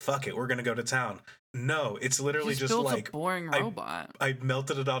 like, fuck it, we're gonna go to town. No, it's literally just like a boring robot. I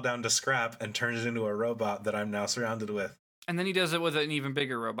melted it all down to scrap and turned it into a robot that I'm now surrounded with. And then he does it with an even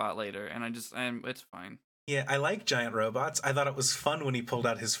bigger robot later, and it's fine. Yeah, I like giant robots. I thought it was fun when he pulled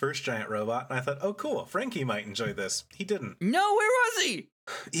out his first giant robot, and I thought, oh cool, Frankie might enjoy this. He didn't. No, where was he?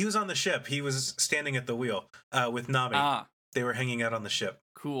 He was on the ship. He was standing at the wheel with Nami. They were hanging out on the ship.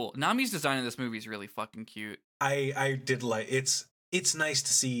 Cool. Nami's design in this movie is really fucking cute. I did like it's nice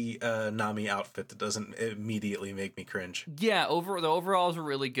to see a Nami outfit that doesn't immediately make me cringe. Yeah, the overalls were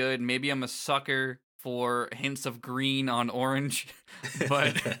really good. Maybe I'm a sucker for hints of green on orange,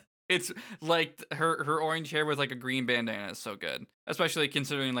 but it's like her orange hair with like a green bandana is so good, especially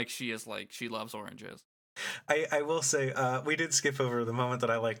considering like she loves oranges. I will say, we did skip over the moment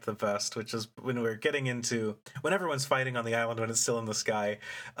that I liked the best, which is when when everyone's fighting on the island when it's still in the sky.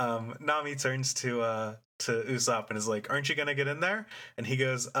 Nami turns to Usopp and is like, "Aren't you gonna get in there?" And he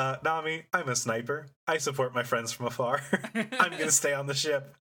goes, "Nami, I'm a sniper. I support my friends from afar. I'm gonna stay on the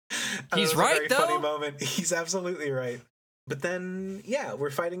ship." He's right, a very though. Funny moment. He's absolutely right. But then, yeah, we're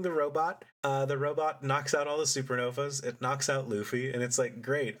fighting the robot. The robot knocks out all the supernovas. It knocks out Luffy, and it's like,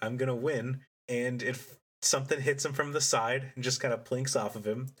 great, I'm gonna win. And something hits him from the side and just kind of plinks off of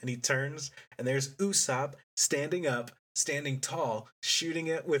him, and he turns, and there's Usopp standing up, standing tall, shooting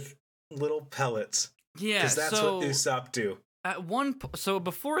it with little pellets. Yeah, because that's what Usopp do. So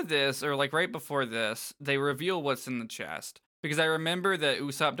before this, or like right before this, they reveal what's in the chest, because I remember that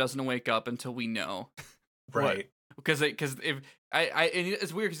Usopp doesn't wake up until we know. Right. Because if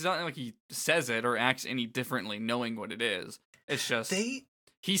it's weird because it's not like he says it or acts any differently knowing what it is. It's just he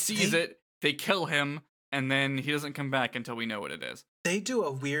sees it, they kill him, and then he doesn't come back until we know what it is. They do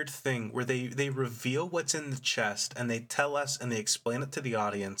a weird thing where they reveal what's in the chest, and they tell us and they explain it to the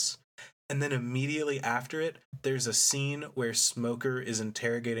audience. And then immediately after it, there's a scene where Smoker is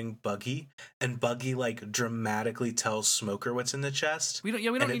interrogating Buggy, and Buggy like dramatically tells Smoker what's in the chest. We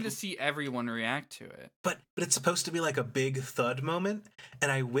don't need to see everyone react to it. But it's supposed to be like a big thud moment,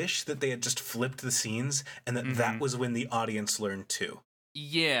 and I wish that they had just flipped the scenes and that was when the audience learned too.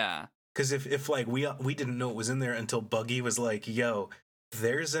 Yeah. Because if like we didn't know it was in there until Buggy was like, "Yo,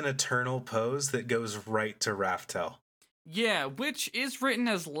 there's an eternal pose that goes right to Raftel." Yeah, which is written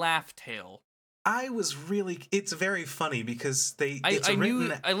as Laugh Tale. It's very funny because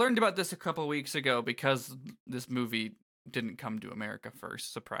I learned about this a couple weeks ago because this movie didn't come to America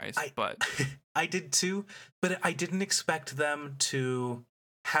first. Surprise. But I did too, but I didn't expect them to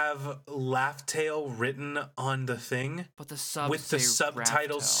have Laugh Tale written on the thing. But the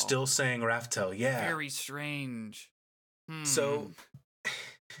subtitles still saying Raftel. Yeah. Very strange. So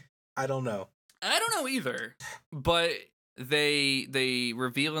I don't know. I don't know either. But they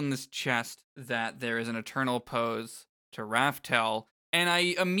reveal in this chest that there is an eternal pose to Raftel, and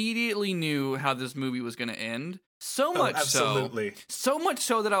I immediately knew how this movie was going to end. So much so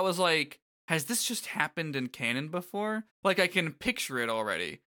that I was like, has this just happened in canon before? Like, I can picture it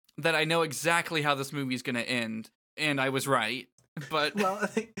already. That I know exactly how this movie is going to end, and I was right. But well, I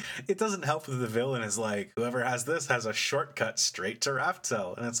think it doesn't help that the villain is like, whoever has this has a shortcut straight to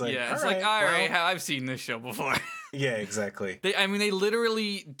Raftel, and it's like, yeah, it's like, all right, I've seen this show before. Yeah, exactly. They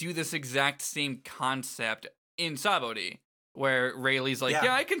literally do this exact same concept in Sabaody, where Rayleigh's like,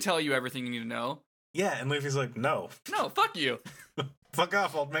 yeah, I can tell you everything you need to know. Yeah, and Luffy's like, no, fuck you. Fuck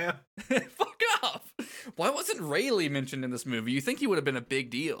off, old man. Fuck off. Why wasn't Rayleigh mentioned in this movie? You think he would have been a big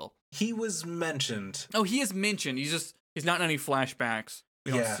deal? He was mentioned. Oh, he is mentioned. He's not in any flashbacks.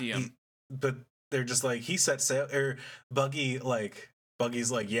 We don't see him. But they're just like, he set sail, or Buggy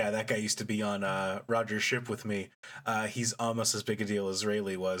Buggy's like, yeah, that guy used to be on Roger's ship with me. He's almost as big a deal as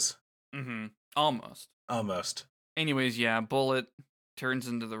Rayleigh was. Mm-hmm. Almost. Almost. Anyways, yeah, Bullet turns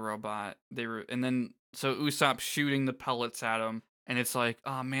into the robot. And then so Usopp's shooting the pellets at him, and it's like,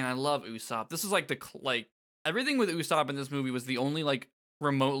 oh man, I love Usopp. This is like everything with Usopp in this movie was the only like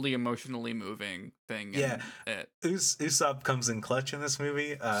remotely emotionally moving thing. Yeah, it. Usopp comes in clutch in this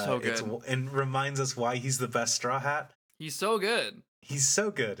movie. So good. And reminds us why he's the best Straw Hat. He's so good. He's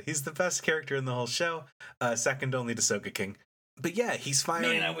so good. He's the best character in the whole show, second only to Sogeking. But yeah, he's firing.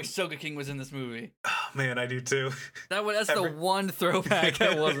 Man, I wish Sogeking was in this movie. Oh man, I do too. That's the one throwback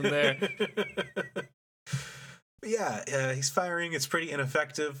that wasn't there. But yeah, he's firing. It's pretty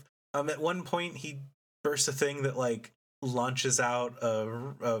ineffective. At one point, he bursts a thing that like launches out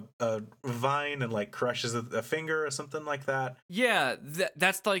a vine and like crushes a finger or something like that. Yeah,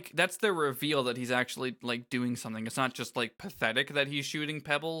 that's the reveal that he's actually like doing something. It's not just like pathetic that he's shooting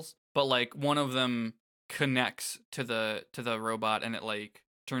pebbles, but like one of them connects to the robot and it like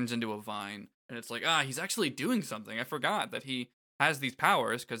turns into a vine, and it's like, he's actually doing something. I forgot that he has these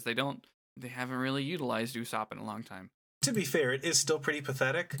powers because they haven't really utilized Usopp in a long time. To be fair, it is still pretty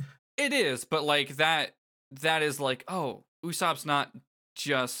pathetic. It is, but like that is like, oh, Usopp's not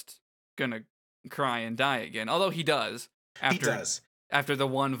just gonna cry and die again. Although he does. After the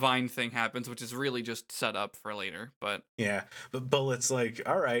one vine thing happens, which is really just set up for later. But yeah, but Bullet's like,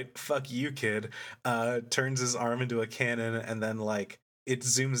 all right, fuck you, kid. Turns his arm into a cannon, and then like it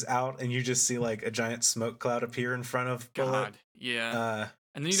zooms out, and you just see like a giant smoke cloud appear in front of Bullet. God, yeah.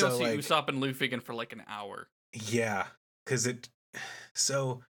 And then you don't see like, Usopp and Luffy again for like an hour. Yeah, because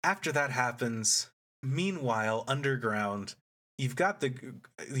So after that happens, meanwhile, underground, you got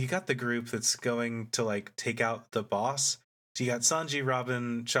the group that's going to like take out the boss. So you got Sanji,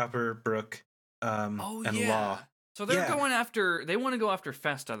 Robin, Chopper, Brook, and Law. So they're going after. They want to go after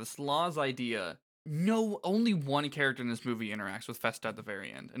Festa. This Law's idea. No, only one character in this movie interacts with Festa at the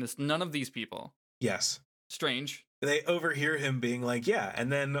very end, and it's none of these people. Yes. Strange. They overhear him being like, yeah,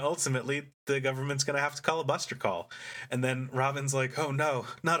 and then ultimately the government's going to have to call a buster call. And then Robin's like, oh no,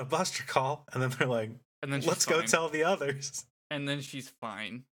 not a buster call. And then they're like, let's go tell the others. And then she's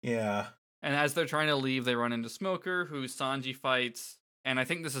fine. Yeah. And as they're trying to leave, they run into Smoker, who Sanji fights. And I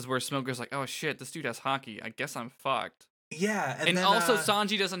think this is where Smoker's like, oh shit, this dude has hockey. I guess I'm fucked. Yeah. And then, also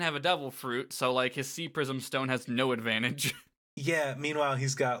Sanji doesn't have a devil fruit, so like his Sea Prism Stone has no advantage. Yeah, meanwhile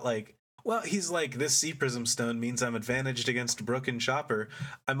he's got like, well, he's like, this Sea Prism Stone means I'm advantaged against Brook and Chopper.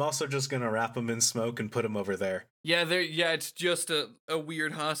 I'm also just going to wrap him in smoke and put him over there. Yeah, it's just a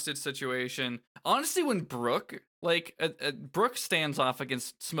weird hostage situation. Honestly, when Brook, Brook stands off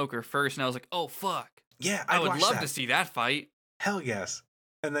against Smoker first, and I was like, oh, fuck. Yeah, I would love to see that fight. Hell yes.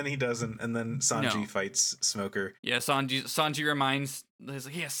 And then he doesn't, and then Sanji fights Smoker. Yeah, Sanji reminds, he's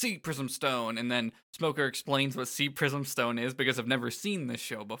like, yeah, Sea Prism Stone, and then Smoker explains what Sea Prism Stone is because I've never seen this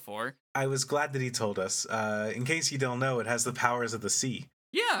show before. I was glad that he told us. In case you don't know, it has the powers of the sea.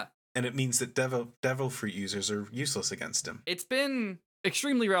 Yeah. And it means that devil fruit users are useless against him. It's been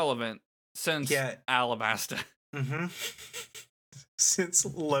extremely relevant since Alabasta. Mm-hmm. Since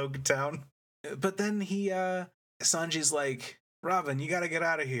Logtown. But then Sanji's like, Robin, you gotta get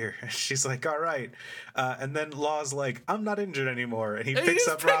out of here. She's like, all right. And then Law's like, I'm not injured anymore. And he picks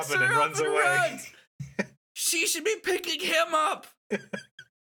up Robin and runs away. She should be picking him up.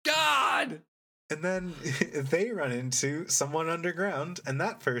 God. And then they run into someone underground, and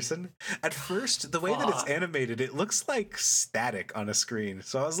that person, at first, the way that it's animated, it looks like static on a screen.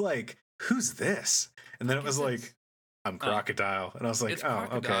 So I was like, who's this? And then it was like, I'm Crocodile. And I was like, it's oh,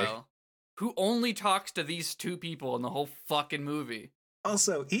 Crocodile. Okay. Who only talks to these two people in the whole fucking movie.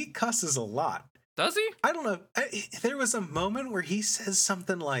 Also, he cusses a lot. Does he? I don't know. There was a moment where he says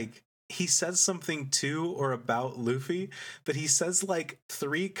something to or about Luffy, but he says like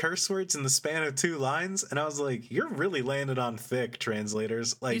 3 curse words in the span of 2 lines, and I was like, you're really laying it on thick,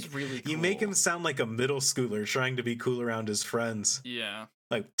 translators. Like, he's really cool. You make him sound like a middle schooler trying to be cool around his friends. Yeah.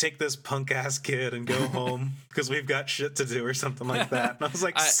 Like, take this punk ass kid and go home because we've got shit to do or something like that. And I was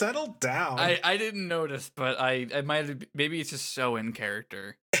like, settle down. I didn't notice, but I might have, maybe it's just so in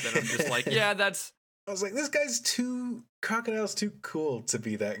character that I'm just like, yeah, that's. I was like, this guy's Crocodile's too cool to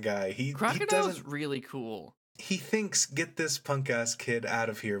be that guy. Crocodile's really cool. He thinks, get this punk ass kid out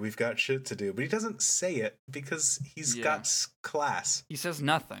of here. We've got shit to do. But he doesn't say it because he's got class. He says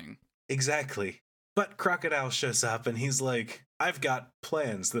nothing. Exactly. But Crocodile shows up and he's like, I've got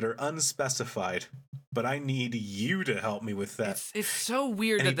plans that are unspecified, but I need you to help me with that. It's so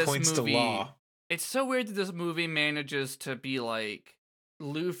weird and that this movie. To Law. It's so weird that this movie manages to be like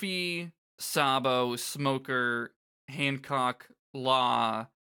Luffy, Sabo, Smoker, Hancock, Law,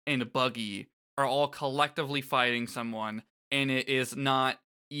 and Buggy are all collectively fighting someone, and it is not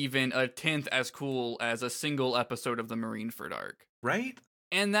even a tenth as cool as a single episode of the Marineford arc. Right?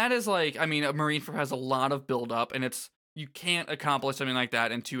 And that is like, I mean, a Marineford has a lot of build up, and you can't accomplish something like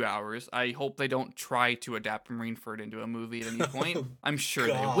that in 2 hours. I hope they don't try to adapt Marineford into a movie at any point. Oh, I'm sure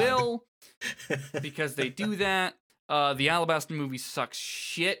God. they will, because they do that. The Alabasta movie sucks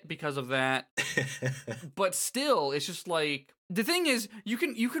shit because of that. But still, it's just like, the thing is, you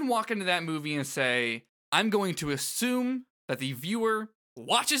can walk into that movie and say, I'm going to assume that the viewer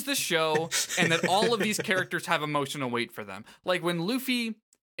watches the show and that all of these characters have emotional weight for them. Like when Luffy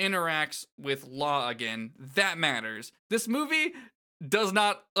interacts with Law again, that matters. This movie does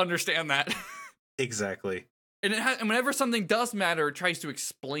not understand that. Exactly. And and whenever something does matter, it tries to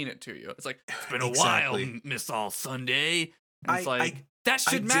explain it to you. It's like, it's been a Exactly. while, Miss All Sunday. And it's like, I that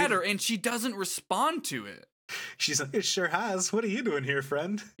should did- matter, and she doesn't respond to it. She's like, it sure has. What are you doing here,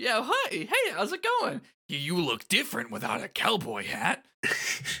 friend? Yeah, hey, how's it going? You look different without a cowboy hat.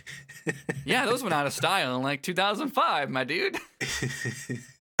 Yeah, those went out of style in like 2005, my dude.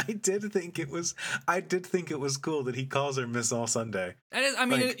 I did think it was cool that he calls her Miss All Sunday. And I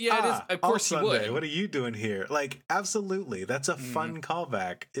mean, Like, it is. Of All course he Sunday, would. What are you doing here? Like, absolutely. That's a fun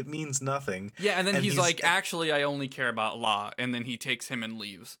callback. It means nothing. Yeah, and then he's like, actually, I only care about Law, and then he takes him and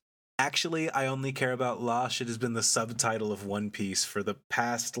leaves. Actually, I only care about Law should has been the subtitle of One Piece for the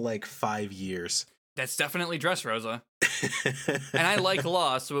past like 5 years. That's definitely Dressrosa. And I like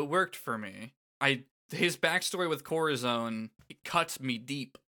Law, so it worked for me. His backstory with Corazon, it cuts me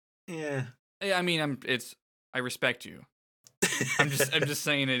deep. Yeah. I mean, I respect you. I'm just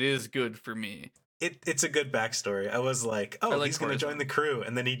saying it is good for me. It's a good backstory. I was like, oh, like he's going to join Corazon. the crew,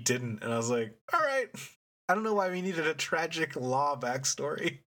 and then he didn't, and I was like, all right. I don't know why we needed a tragic Law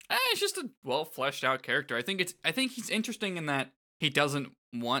backstory. It's just a well fleshed out character. I think he's interesting in that he doesn't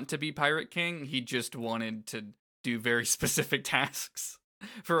want to be Pirate King. He just wanted to do very specific tasks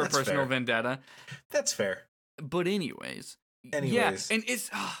for a That's personal fair. vendetta. That's fair. But anyways, yeah, Anyways. and it's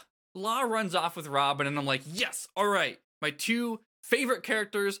Law runs off with Robin, and I'm like, yes, all right, my two favorite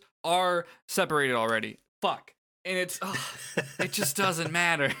characters are separated already. Fuck, and it just doesn't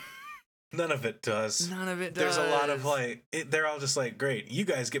matter. None of it does. None of it does. There's a lot of like, they're all just like, great, you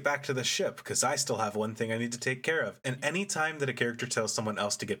guys get back to the ship because I still have one thing I need to take care of. And any time that a character tells someone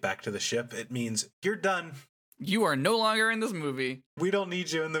else to get back to the ship, it means you're done. You are no longer in this movie. We don't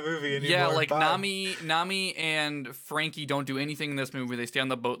need you in the movie anymore. Yeah, like Bye. Nami and Frankie don't do anything in this movie. They stay on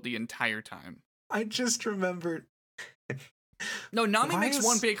the boat the entire time. I just remembered. No, Nami Why makes is-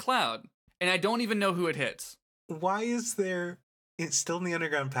 one big cloud, and I don't even know who it hits. Why is there? It's still in the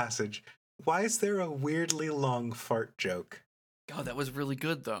underground passage. Why is there a weirdly long fart joke? God, that was really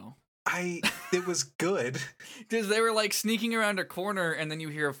good though. It was good. Because they were like sneaking around a corner, and then you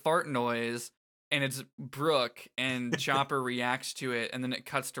hear a fart noise, and it's Brooke, and Chopper reacts to it, and then it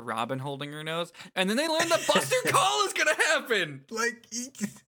cuts to Robin holding her nose, and then they learn that Buster Call is gonna happen. Like,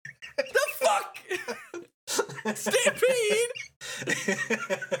 The fuck? Stampede.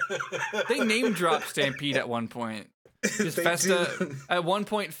 They name drop Stampede at one point. Because They Festa, do. at one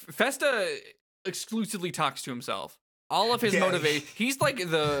point, Festa exclusively talks to himself. All of his Yeah. motivation, he's like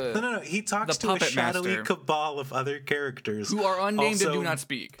No. He talks the to a puppet shadowy master. cabal of other characters. who are unnamed and Also- do not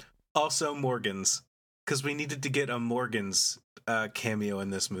speak. Also Morgans. Because we needed to get a Morgans cameo in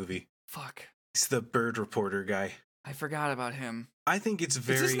this movie. Fuck. He's the bird reporter guy. I forgot about him. I think it's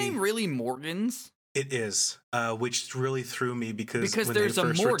very... Is his name really Morgans? It is, which really threw me because when there's they a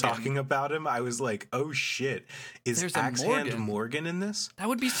first were Morgan. talking about him, I was like, "Oh shit, is There's a Axe Hand Morgan. Morgan in this?" That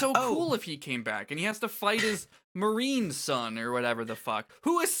would be so Oh. cool if he came back and he has to fight his Marine son or whatever the fuck,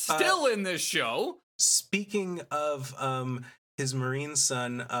 who is still in this show. Speaking of his Marine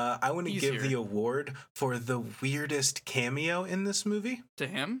son, I want to He's give here. the award for the weirdest cameo in this movie. To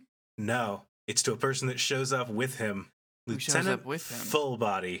him? No, it's to a person that shows up with him. Who shows Lieutenant up with him? Full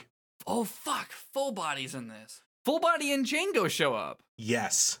Body. Oh fuck, Full Body's in this. Full Body and Django show up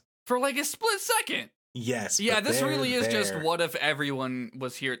Yes, for like a split second. yes. Yeah, but this they're really is just there. what if everyone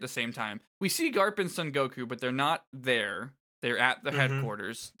was here at the same time. We see Garp and Son Goku, but they're not there. They're at the Mhm.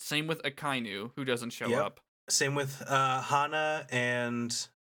 headquarters. Same with Akainu, who doesn't show Yep. up. Same with Hana and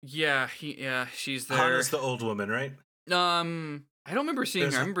Yeah, she's there. Hana's the old woman, right? I don't remember seeing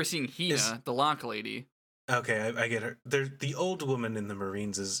There's her. I a- remember seeing Hina, is- the lock lady. Okay, I get her. The old woman in the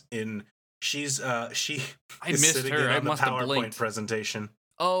Marines is in. She's she I is missed sitting her. in I on the must have PowerPoint blinked. presentation.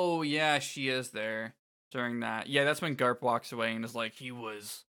 Oh yeah, she is there during that. Yeah, that's when Garp walks away and is like, he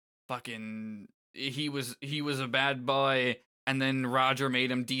was a bad boy, and then Roger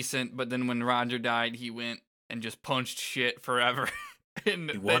made him decent, but then when Roger died, he went and just punched shit forever.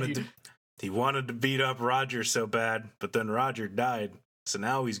 And he wanted to beat up Roger so bad, but then Roger died. So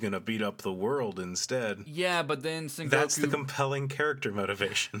now he's gonna beat up the world instead. Yeah, but then Sengoku... That's the compelling character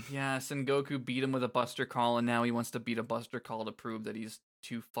motivation. Yeah, Sengoku beat him with a Buster Call, and now he wants to beat a Buster Call to prove that he's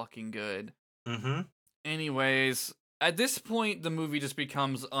too fucking good. Mm-hmm. Anyways, at this point, the movie just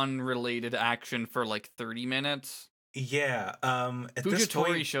becomes unrelated action for like 30 minutes. Yeah, at this Fujitori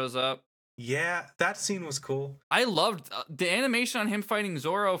point, shows up. yeah, that scene was cool. I loved the animation on him fighting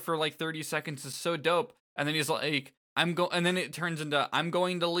Zoro for like 30 seconds is so dope. And then he's like, and then it turns into, I'm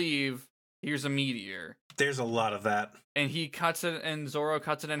going to leave. Here's a meteor. There's a lot of that. And he cuts it, and Zoro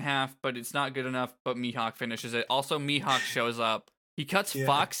cuts it in half, but it's not good enough. But Mihawk finishes it. Also, Mihawk shows up. He cuts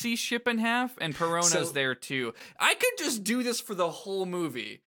Foxy's ship in half, and Perona's there too. I could just do this for the whole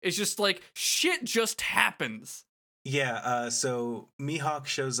movie. It's just like, shit just happens. Yeah, so Mihawk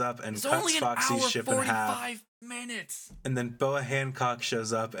shows up and It's cuts only an Foxy's hour, ship in half. 45 minutes. And then Boa Hancock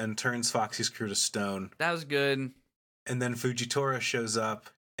shows up and turns Foxy's crew to stone. That was good. And then Fujitora shows up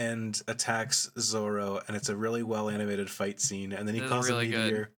and attacks Zoro, and it's a really well animated fight scene. And then he calls really a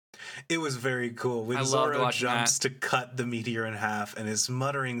meteor. It was very cool. When Zoro jumps to cut the meteor in half and is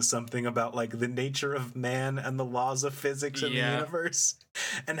muttering something about like the nature of man and the laws of physics in the universe,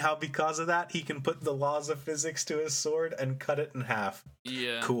 and how because of that he can put the laws of physics to his sword and cut it in half.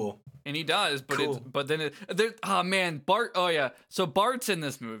 Yeah, cool. And he does, but cool. Oh man, Bart. Oh yeah, so Bart's in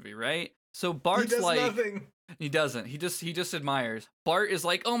this movie, right? So Bart's nothing. He doesn't. He just admires. Bart is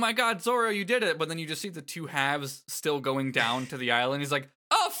like, "Oh my god, Zoro, you did it!" But then you just see the two halves still going down to the island. He's like,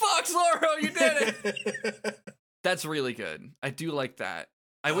 "Oh fuck, Zoro, you did it!" That's really good. I do like that.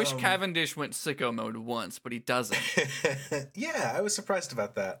 I wish Cavendish went sicko mode once, but he doesn't. Yeah, I was surprised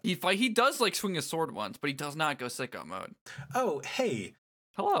about that. He does like swing his sword once, but he does not go sicko mode. Oh, hey.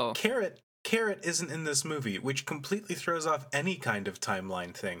 Hello. Carrot isn't in this movie, which completely throws off any kind of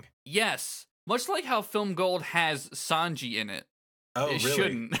timeline thing. Yes. Much like how Film Gold has Sanji in it. Oh, it really?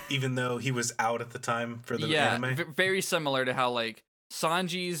 Shouldn't. Even though he was out at the time for the anime? Yeah, very similar to how, like,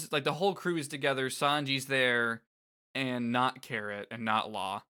 Sanji's, like, the whole crew is together, Sanji's there, and not Carrot, and not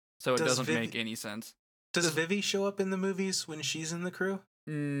Law. So it doesn't make any sense. Does Vivi show up in the movies when she's in the crew?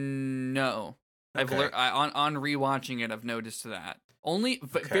 No. Okay. I've learned, on rewatching it, I've noticed that.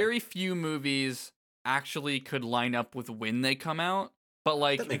 Very few movies actually could line up with when they come out. But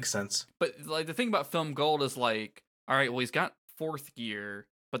like that makes sense. But like the thing about Film Gold is like, all right, well he's got fourth gear,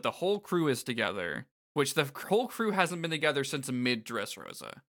 but the whole crew is together, which the whole crew hasn't been together since mid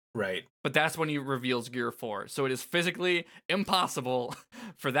Dressrosa. Right. But that's when he reveals Gear 4. So it is physically impossible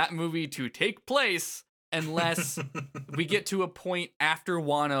for that movie to take place unless we get to a point after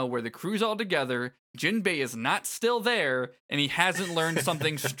Wano where the crew's all together, Jinbei is not still there, and he hasn't learned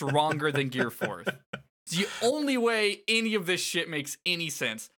something stronger than Gear 4. It's the only way any of this shit makes any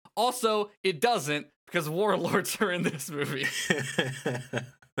sense. Also, it doesn't, because warlords are in this movie.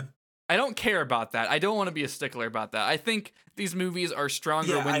 I don't care about that. I don't want to be a stickler about that. I think these movies are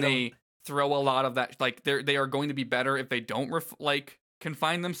stronger when they throw a lot of that. Like, they are going to be better if they don't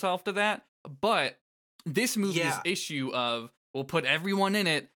confine themselves to that. But this movie's issue of we'll put everyone in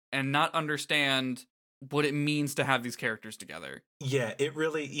it and not understand what it means to have these characters together. Yeah, it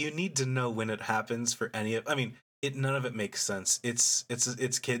really, you need to know when it happens for any of, I mean, none of it makes sense. It's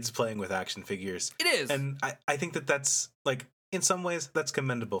kids playing with action figures. It is. And I think that's, like, in some ways, that's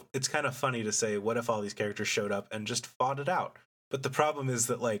commendable. It's kind of funny to say, what if all these characters showed up and just fought it out? But the problem is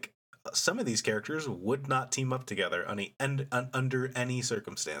that, like, some of these characters would not team up together under any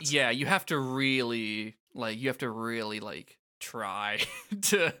circumstance. Yeah, you have to really, try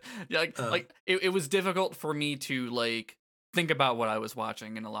to it was difficult for me to like think about what I was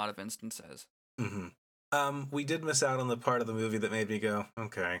watching in a lot of instances. Mm-hmm. We did miss out on the part of the movie that made me go,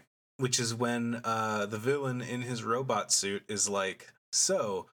 okay, which is when the villain in his robot suit is like,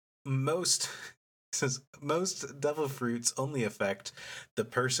 so most devil fruits only affect the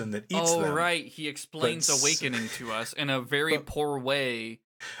person that eats them. Oh, right. He explains awakening to us in a very poor way.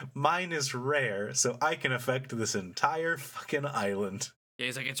 Mine is rare, so I can affect this entire fucking island. Yeah,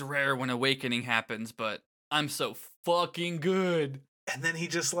 he's like, it's rare when awakening happens, but I'm so fucking good. And then he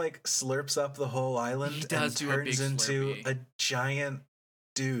just, like, slurps up the whole island and turns into a giant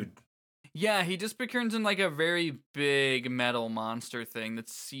dude. Yeah, he just turns in, like, a very big metal monster thing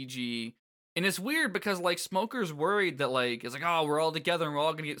that's CG. And it's weird because, like, Smoker's worried that, like, it's like, oh, we're all together and we're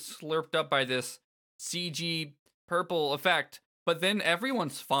all gonna get slurped up by this CG purple effect. But then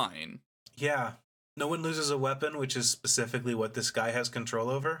everyone's fine. Yeah. No one loses a weapon, which is specifically what this guy has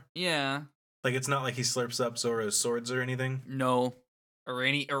control over. Yeah. Like, it's not like he slurps up Zoro's swords or anything. No. or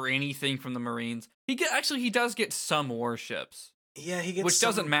anything from the Marines. He does get some warships, Yeah, he gets which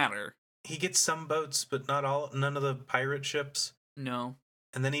doesn't matter. He gets some boats, but none of the pirate ships. No.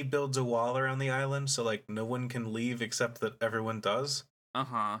 And then he builds a wall around the island so like no one can leave except that everyone does.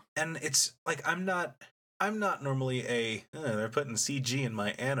 Uh-huh. And it's like I'm not normally they're putting CG in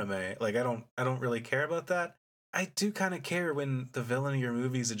my anime. Like I don't really care about that. I do kind of care when the villain of your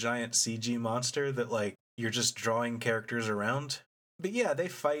movie is a giant CG monster that like you're just drawing characters around. But yeah, they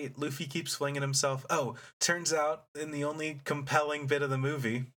fight. Luffy keeps flinging himself. Oh, turns out in the only compelling bit of the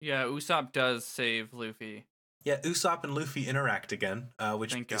movie. Yeah, Usopp does save Luffy. Yeah, Usopp and Luffy interact again,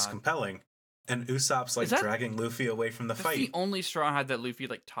 which is compelling. And Usopp's like dragging Luffy away from the fight. That's the only Straw Hat that Luffy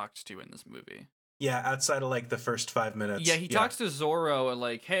like talks to in this movie. Yeah, outside of like the first 5 minutes. Yeah, he talks to Zoro and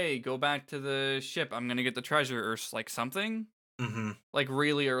like, "Hey, go back to the ship. I'm gonna get the treasure," or like something. Mm-hmm. Like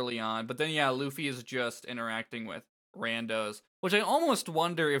really early on, but then yeah, Luffy is just interacting with randos, which I almost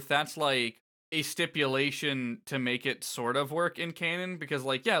wonder if that's like a stipulation to make it sort of work in canon, because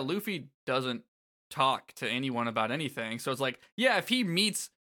like yeah, Luffy doesn't talk to anyone about anything, so it's like yeah, if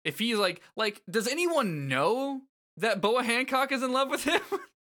he's like does anyone know that Boa Hancock is in love with him?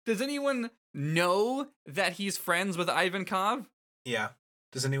 Does anyone know that he's friends with Ivankov? Yeah.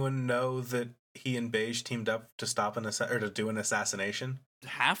 Does anyone know that he and Beige teamed up to stop to do an assassination?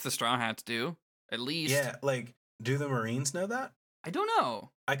 Half the Straw Hats do, at least. Yeah, like, do the Marines know that? I don't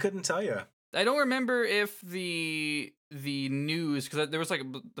know. I couldn't tell you. I don't remember if the news, because there was like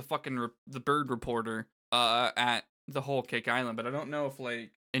the fucking the bird reporter at the Whole Cake Island, but I don't know if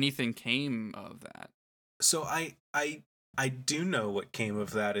like anything came of that. So I do know what came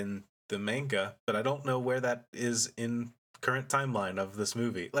of that in the manga, but I don't know where that is in current timeline of this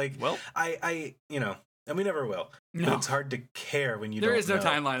movie. Like, well, I and we never will. No. But it's hard to care when you don't know. There is no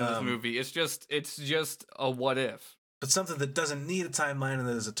timeline in this movie. It's just a what if. But something that doesn't need a timeline and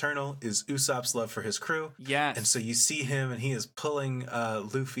that is eternal is Usopp's love for his crew. Yes. And so you see him and he is pulling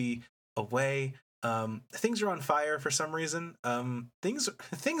Luffy away. Things are on fire for some reason.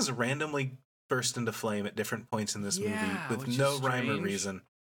 Things randomly burst into flame at different points in this movie with no rhyme or reason.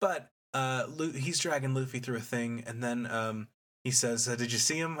 But he's dragging Luffy through a thing, and then he says, "Did you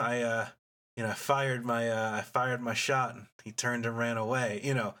see him? I fired my shot, and he turned and ran away."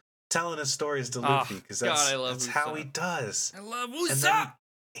 You know, telling his stories to Luffy because that's how he does. I love Usopp. And then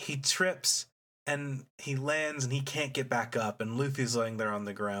he trips and he lands and he can't get back up, and Luffy's laying there on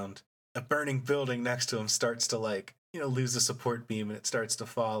the ground. A burning building next to him starts to lose a support beam, and it starts to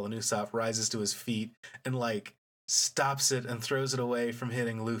fall, and Usopp rises to his feet and stops it and throws it away from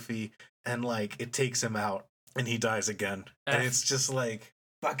hitting Luffy, and it takes him out, and he dies again. And it's just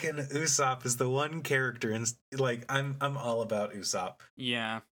fucking Usopp is the one character, and I'm all about Usopp.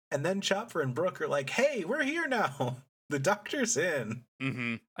 Yeah. And then Chopper and Brook are like, "Hey, we're here now. The doctor's in."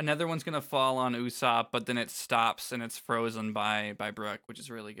 Mm-hmm. Another one's gonna fall on Usopp, but then it stops and it's frozen by Brook, which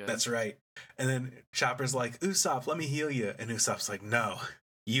is really good. That's right. And then Chopper's like, "Usopp, let me heal you," and Usopp's like, "No,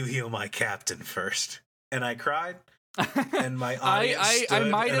 you heal my captain first." And I cried, and my audience stood I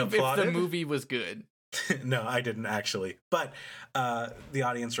might have if the movie was good. No, I didn't actually. But the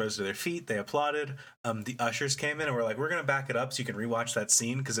audience rose to their feet. They applauded. The ushers came in and were like, "We're going to back it up so you can rewatch that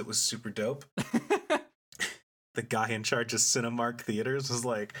scene because it was super dope." The guy in charge of Cinemark Theaters was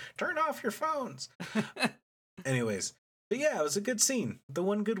like, "Turn off your phones." Anyways, but yeah, it was a good scene. The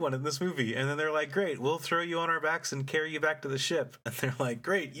one good one in this movie. And then they're like, "Great, we'll throw you on our backs and carry you back to the ship." And they're like,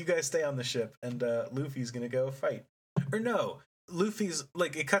 "Great, you guys stay on the ship. And Luffy's going to go fight." Or no. Luffy's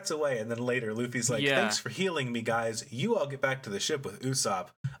it cuts away, and then later Luffy's like, "Thanks for healing me, guys. You all get back to the ship with Usopp.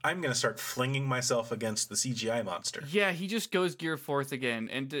 I'm gonna start flinging myself against the CGI monster." Yeah, he just goes Gear Forth again,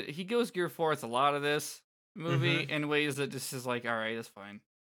 and he goes Gear Forth a lot of this movie in ways that just is like, all right, that's fine.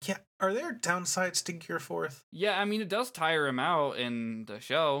 Yeah, are there downsides to Gear Forth? Yeah, I mean it does tire him out in the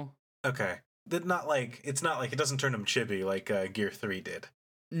show. Okay, it's not like it doesn't turn him chibi like Gear 3 did.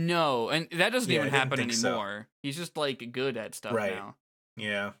 No, and that doesn't even happen anymore. So. He's just good at stuff now.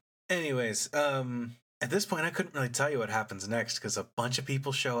 Yeah. Anyways, at this point I couldn't really tell you what happens next because a bunch of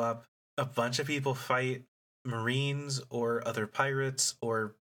people show up, a bunch of people fight Marines or other pirates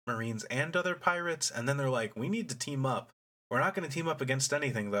or Marines and other pirates, and then they're like, "We need to team up. We're not going to team up against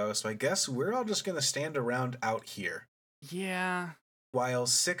anything though, so I guess we're all just going to stand around out here." Yeah. While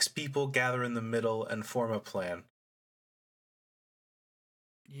 6 people gather in the middle and form a plan.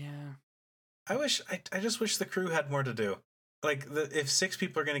 Yeah. I just wish the crew had more to do. If 6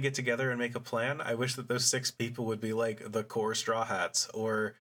 people are going to get together and make a plan, I wish that those 6 people would be the core Straw Hats,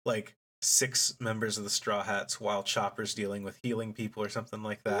 or 6 members of the Straw Hats while Chopper's dealing with healing people or something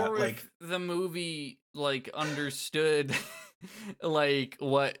like that. Or if the movie understood like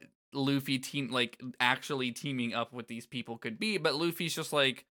what actually teaming up with these people could be, but Luffy's just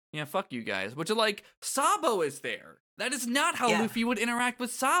like, yeah, fuck you guys. Which like Sabo is there. That is not how Yeah. Luffy would interact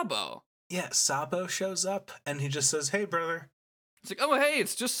with Sabo. Yeah, Sabo shows up and he just says, "Hey, brother." It's like, oh hey,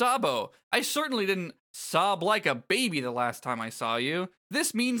 it's just Sabo. I certainly didn't sob like a baby the last time I saw you.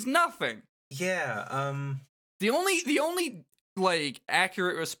 This means nothing. Yeah, The only like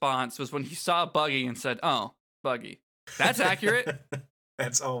accurate response was when he saw Buggy and said, "Oh, Buggy." That's accurate.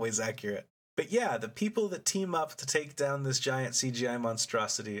 That's always accurate. But yeah, the people that team up to take down this giant CGI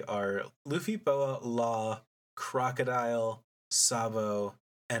monstrosity are Luffy, Boa, Law, Crocodile, Sabo,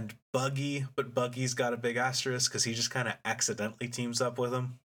 and Buggy. But Buggy's got a big asterisk because he just kind of accidentally teams up with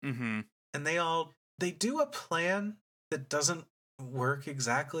him. Mm-hmm. And they do a plan that doesn't work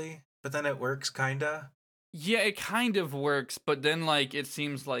exactly, but then it works kinda. Yeah, it kind of works, but then like it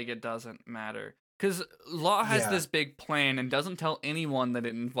seems like it doesn't matter. Cause Law has Yeah. this big plan and doesn't tell anyone that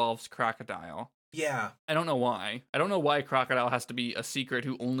it involves Crocodile. Yeah, I don't know why. I don't know why Crocodile has to be a secret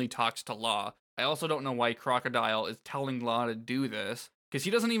who only talks to Law. I also don't know why Crocodile is telling Law to do this. Cause he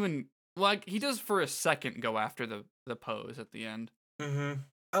doesn't even like he does for a second go after the pose at the end. mm-hmm.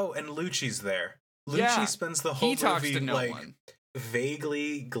 Oh, and Lucci's there. Lucci Yeah, spends the whole He talks movie to no like one.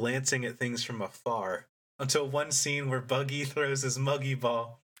 vaguely glancing at things from afar until one scene where Buggy throws his muggy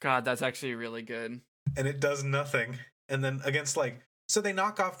ball God, that's actually really good. and it does nothing. And then against so they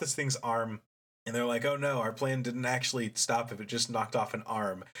knock off this thing's arm and they're like, "Oh no, our plan didn't actually stop it just knocked off an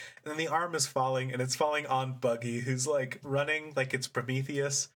arm." And then the arm is falling and it's falling on Buggy, who's like running like it's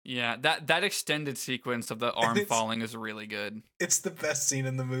Prometheus. Yeah, that extended sequence of the arm falling is really good. It's the best scene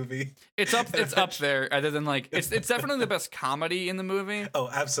in the movie. It's up there. Other than like, it's definitely the best comedy in the movie. Oh,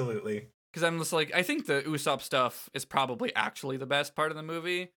 absolutely. Because I'm just like, I think the Usopp stuff is probably actually the best part of the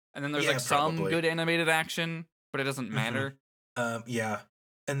movie, and then there's Yeah, like some probably. good animated action, but it doesn't matter. Yeah.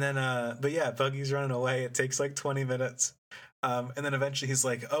 And then but yeah, Buggy's running away. It takes like 20 minutes. And then eventually he's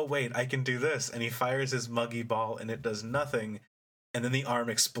like, "Oh wait, I can do this." And he fires his muggy ball and it does nothing. And then the arm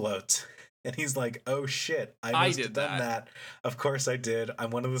explodes. And he's like, "Oh shit, I must have did done that. that. Of course I did.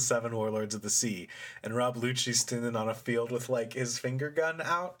 I'm one of the 7 warlords of the sea." And Rob Lucci's standing on a field with like his finger gun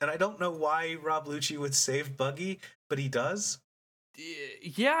out. And I don't know why Rob Lucci would save Buggy, but he does.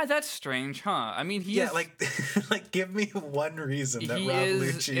 Yeah, that's strange, huh? I mean, like give me one reason that He Rob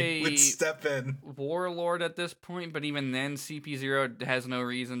is Lucci would a- step in. warlord at this point, but even then, CP0 has no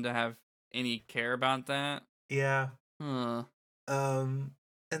reason to have any care about that. Yeah. Huh. And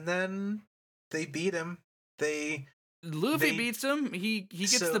then they beat him. Luffy beats him. He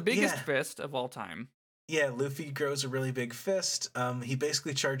gets So, the biggest yeah. fist of all time. Yeah, Luffy grows a really big fist. He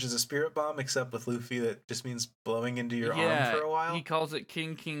basically charges a spirit bomb, except with Luffy that just means blowing into your arm for a while. He calls it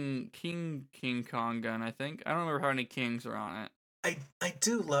King Kong gun, I think. I don't remember how many kings are on it. I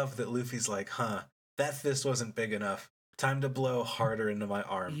do love that Luffy's like, "Huh, that fist wasn't big enough. Time to blow harder into my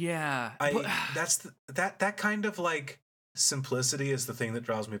arm." Yeah. That's that kind of like simplicity is the thing that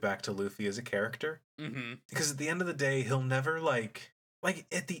draws me back to Luffy as a character. Mm-hmm. Because at the end of the day, he'll never like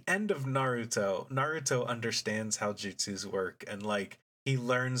at the end of Naruto understands how jutsus work and like he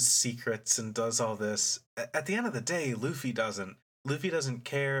learns secrets and does all this. At the end of the day, Luffy doesn't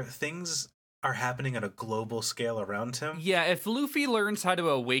care. Things are happening at a global scale around him. Yeah, if Luffy learns how to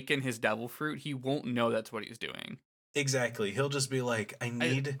awaken his devil fruit, he won't know that's what he's doing. Exactly. He'll just be like,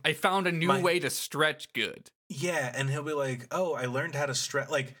 I found a new way to stretch good. Yeah, and he'll be like, "Oh, I learned how to stretch."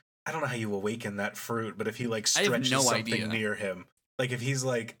 Like, I don't know how you awaken that fruit, but if he like I have stretches no something idea. near him, like if he's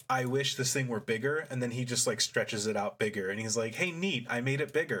like, "I wish this thing were bigger," and then he just like stretches it out bigger, and he's like, "Hey, neat, I made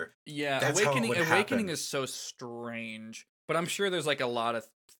it bigger." Yeah, That's how it would happen. awakening is so strange, but I'm sure there's like a lot of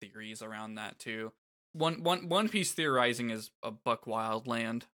theories around that too. One Piece theorizing is a buck wild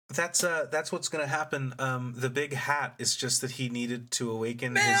land. That's what's gonna happen. The big hat is just that he needed to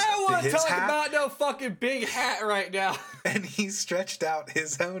awaken Man, I don't want to his talk hat, about no fucking big hat right now. and he stretched out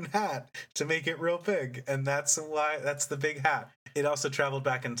his own hat to make it real big, and that's the big hat. It also traveled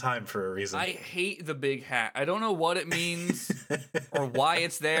back in time for a reason. I hate the big hat. I don't know what it means or why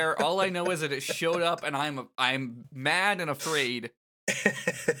it's there. All I know is that it showed up, and I'm mad and afraid.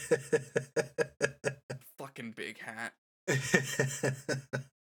 Fucking big hat.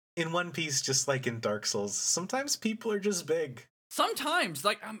 In One Piece, just like in Dark Souls, sometimes people are just big. Sometimes,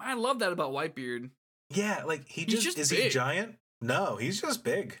 like I love that about Whitebeard. Yeah, like He's is just he big. giant? No, he's just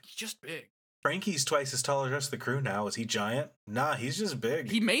big. He's just big. Frankie's twice as tall as the rest of the crew now. Is he giant? Nah, he's just big.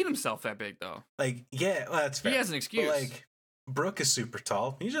 He made himself that big though. Like, yeah, well, that's fair. He has an excuse. But like, Brooke is super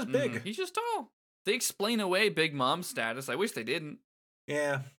tall. He's just big. He's just tall. They explain away Big Mom's status. I wish they didn't.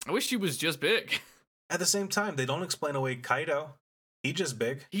 Yeah. I wish she was just big. At the same time, they don't explain away Kaido. He's just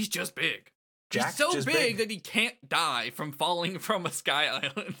big. He's just big. Jack He's so just big that he can't die from falling from a sky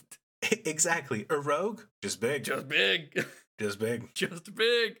island. Exactly. A rogue, just big. Just big. Just big. Just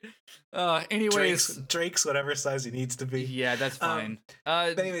big. Anyways, Drake's whatever size he needs to be. yeah, that's fine.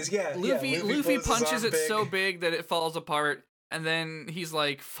 But anyways, Luffy blows his punches arm it so big that it falls apart, and then he's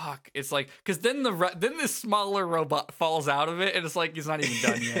like, "Fuck!" It's like, because then then this smaller robot falls out of it, and it's like he's not even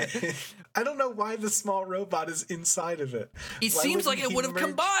done yet. I don't know why the small robot is inside of it. It Why seems like wouldn't it he would have merge-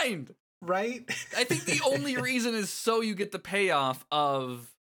 combined. Right? I think the only reason is so you get the payoff of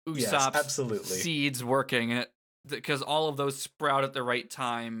Yes, Usopp's absolutely. seeds working, and because all of those sprout at the right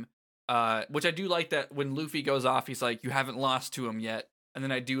time. Which I do like that when Luffy goes off, he's like, "You haven't lost to him yet," and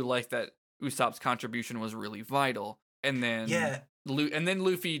then I do like that Usopp's contribution was really vital. And then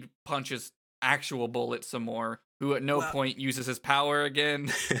Luffy punches actual Bullet some more, who at no point uses his power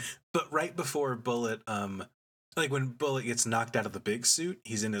again. But right before Bullet, like when Bullet gets knocked out of the big suit,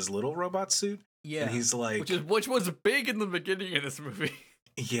 he's in his little robot suit. Yeah, And he's like, which was big in the beginning of this movie.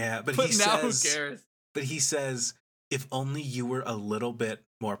 yeah, but But he now says, who cares? But he says, if only you were a little bit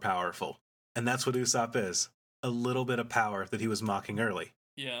more powerful. And that's what Usopp is. A little bit of power that he was mocking early.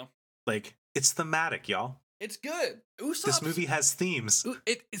 Yeah, Like, it's thematic, y'all. it's good. This movie has themes.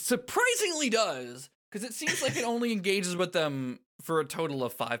 It surprisingly does, because it seems like it only engages with them for a total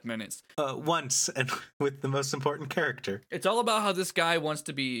of 5 minutes. Once, and with the most important character. It's all about how this guy wants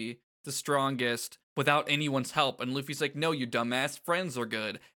to be the strongest without anyone's help, and Luffy's like, "No, you dumbass, friends are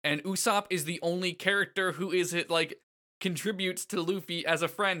good." And Usopp is the only character who contributes to Luffy as a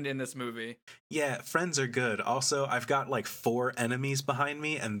friend in this movie. Yeah, friends are good. Also, I've got like 4 enemies behind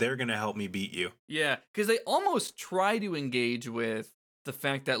me, and they're gonna help me beat you. Yeah, because they almost try to engage with the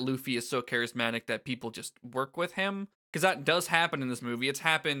fact that Luffy is so charismatic that people just work with him. Because that does happen in this movie. It's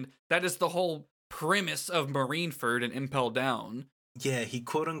happened. That is the whole premise of Marineford and Impel Down. Yeah, he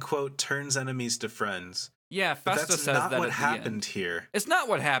quote unquote turns enemies to friends. Yeah, But Festa that's says not that what at the happened end. here. It's not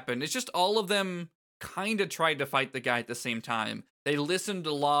what happened. It's just all of them kind of tried to fight the guy at the same time. They listened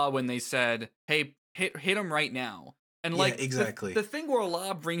to Law when they said, "Hey, hit him right now." And Yeah, exactly. the thing where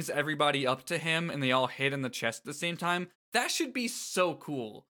Law brings everybody up to him and they all hit in the chest at the same time, that should be so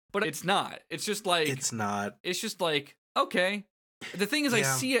cool. But it's not. It's just like It's not. It's just like, okay. The thing is, I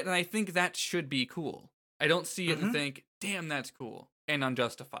Yeah. see it and I think that should be cool. I don't see it and Mhm. think, "Damn, that's cool," and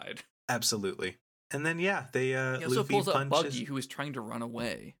unjustified. Absolutely. And then yeah, they He also Luffy pulls up punches. Buggy, who is trying to run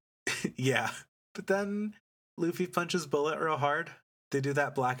away. Yeah. But then Luffy punches Bullet real hard. They do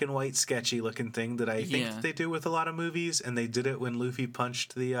that black and white sketchy looking thing that I think Yeah. that they do with a lot of movies, and they did it when Luffy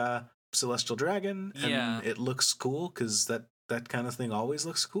punched the Celestial Dragon, and Yeah. it looks cool because that kind of thing always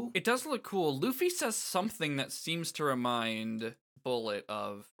looks cool. It does look cool. Luffy says something that seems to remind Bullet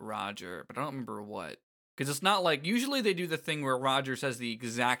of Roger, but I don't remember what. Because it's not like usually they do the thing where Roger says the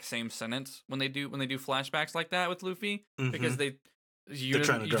exact same sentence when they do flashbacks like that with Luffy, because Mhm. you They're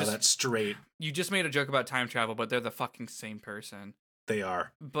trying to you draw just, that straight. You just made a joke about time travel, but they're the fucking same person. They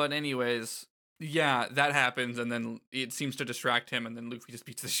are. But anyways, yeah, that happens, and then it seems to distract him, and then Luffy just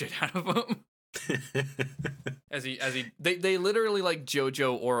beats the shit out of him. They literally like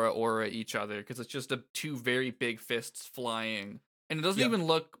JoJo aura each other because it's just two very big fists flying, and it doesn't Yep. even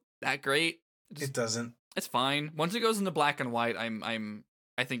look that great. It doesn't. It's fine. Once it goes into black and white,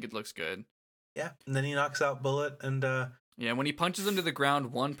 I think it looks good. Yeah. And then he knocks out Bullet, and Yeah, when he punches him to the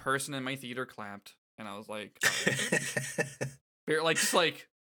ground, one person in my theater clapped, and I was like, just like.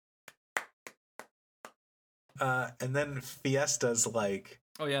 and then Fiesta's like,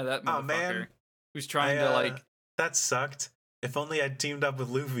 Oh yeah, that "Oh motherfucker man, who's trying to like. that sucked. If only I'd teamed up with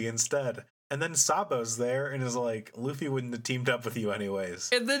Luffy instead." And then Sabo's there and is like, "Luffy wouldn't have teamed up with you anyways."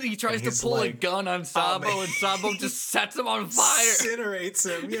 And then he tries And to he's pull a like, gun on Sabo, man." and Sabo just sets him on fire. Incinerates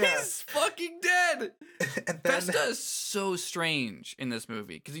him. Yeah. He's fucking dead. And then Festa is so strange in this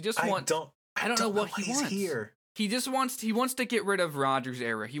movie because he just I wants. don't know what he he's wants. here. He just wants. He wants to get rid of Roger's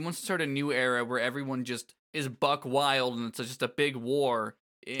era. He wants to start a new era where everyone just is buck wild and it's just a big war.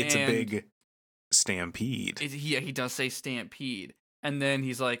 It's a And big stampede. he does say stampede, and then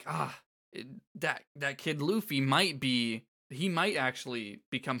he's like, that kid Luffy might actually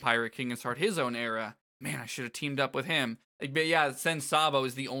become Pirate King and start his own era. Man, I should have teamed up with him. Like, but yeah, Sen Sabo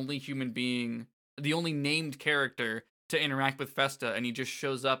is the only human being, the only named character to interact with Festa, and he just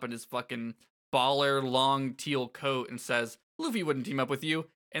shows up in his fucking baller long teal coat and says, "Luffy wouldn't team up with you,"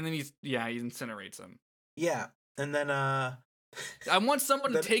 and then he incinerates him. Yeah. And then I want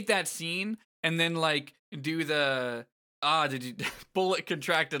someone to Then- take that scene and then like do the did you Bullet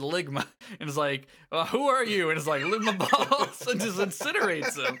contracted ligma and it's like, who are you? And it's like, Ligma balls, and just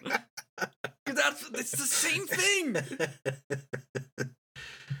incinerates him. It's the same thing.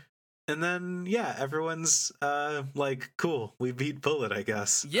 And then everyone's like, cool, we beat Bullet, I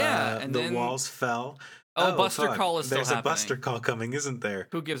guess. Yeah, and the then walls fell. Oh, Buster fuck. Call is still There's happening. a Buster Call coming, isn't there?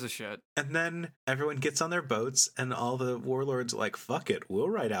 Who gives a shit? And then everyone gets on their boats, and all the warlords are like, fuck it, we'll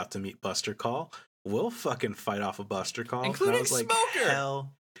ride out to meet Buster Call. We'll fucking fight off a Buster Call. Including and I was like, Smoker!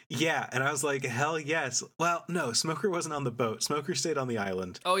 Hell yeah. And I was like, hell yes. Well, no, Smoker wasn't on the boat. Smoker stayed on the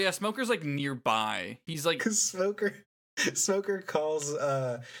island. Oh yeah, Smoker's like nearby. He's like, Because Smoker calls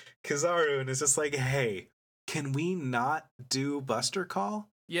Kizaru and is just like, hey, can we not do Buster Call?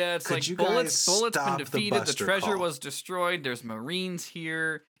 yeah, it's Could like you Bullet's guys been stop the defeated, the Buster treasure Call? was destroyed, there's Marines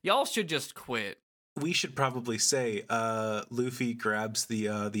here. Y'all should just quit. We should probably say Luffy grabs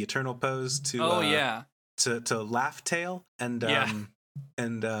the eternal pose to to Laugh Tail and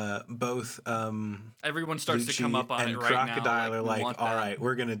both everyone starts Lucci to come up on and it right Crocodile now. are like, all right,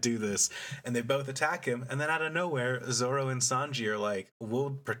 we're gonna do this, and they both attack him, and then out of nowhere Zoro and Sanji are like, we'll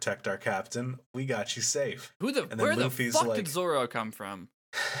protect our captain, we got you safe. Where Luffy's the fuck like, did Zoro come from?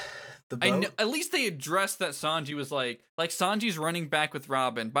 The boat? I know, at least they addressed that Sanji was like Sanji's running back with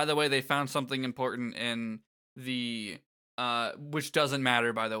Robin. By the way, they found something important in the which doesn't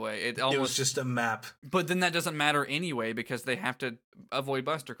matter, by the way. It was just a map. But then that doesn't matter anyway because they have to avoid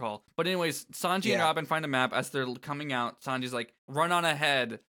Buster Call. But anyways, Sanji and Robin find a map as they're coming out. Sanji's like, run on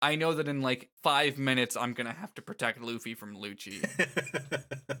ahead. I know that in like 5 minutes I'm gonna have to protect Luffy from Lucci.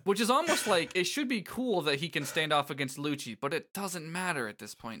 Which is almost like it should be cool that he can stand off against Lucci, but it doesn't matter at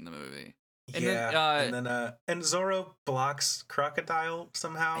this point in the movie. And and Zoro blocks Crocodile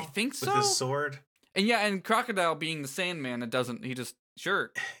somehow. I think so. With his sword. And Crocodile being the Sandman, I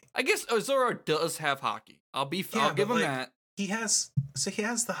guess Zoro does have hockey. I'll give him that. He has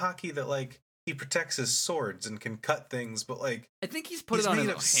the hockey that like he protects his swords and can cut things, but like I think he's put it on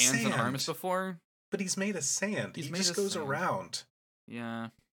his hands and arms before. But he's made of sand. He just goes around. Yeah.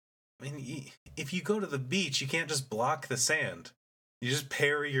 I mean, if you go to the beach, you can't just block the sand. You just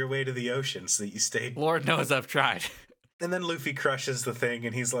parry your way to the ocean so that you stay. Lord knows I've tried. And then Luffy crushes the thing,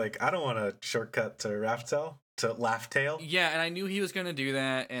 and he's like, I don't want a shortcut to Laugh Tail. Yeah, and I knew he was going to do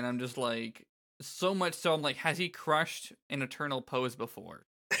that, and I'm just like, so much so, I'm like, has he crushed an eternal pose before?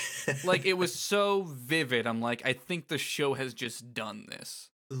 Like, it was so vivid. I'm like, I think the show has just done this.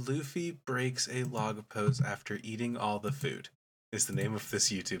 Luffy breaks a log pose after eating all the food, is the name of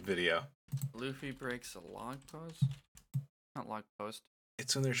this YouTube video. Luffy breaks a log pose? Not log post.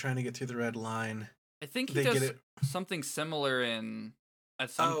 It's when they're trying to get through the red line. I think he does something similar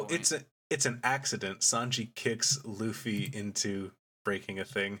at some point. It's an accident. Sanji kicks Luffy into breaking a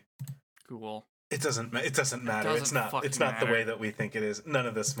thing. Cool. It doesn't matter. It's not the way that we think it is. None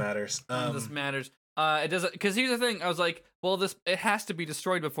of this matters. None of this matters. It doesn't, because here's the thing. I was like, well, it has to be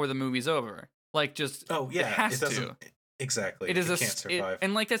destroyed before the movie's over. Like, just it has to. Exactly. It can't survive.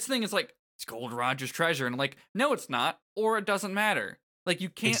 And like that's the thing. It's like it's Gold Roger's treasure, and like no, it's not, or it doesn't matter. Like you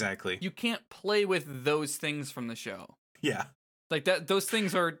can't play with those things from the show. Yeah. Like that those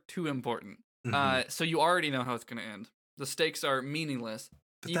things are too important. Mm-hmm. So you already know how it's going to end. The stakes are meaningless,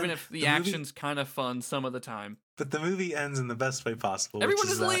 even if the action's kind of fun some of the time. But the movie ends in the best way possible. Everyone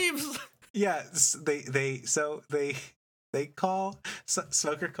just leaves. Yeah, they call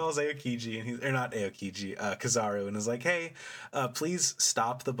Smoker calls Aokiji and not Aokiji, Kizaru, and is like, "Hey, please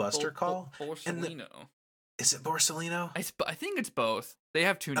stop the Buster Call." Borsalino. Is it Borsalino? I think it's both. They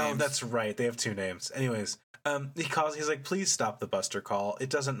have two names. Oh, that's right. They have two names. Anyways, he's like, please stop the Buster Call.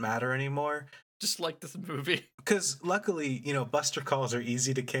 It doesn't matter anymore. Just like this movie. Because luckily, Buster Calls are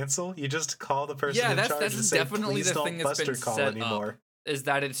easy to cancel. You just call the person in charge and say, definitely please the thing don't that's Buster been Call set anymore. Up, is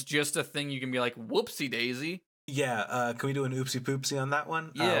that it's just a thing you can be like, whoopsie daisy. Yeah, can we do an oopsie poopsie on that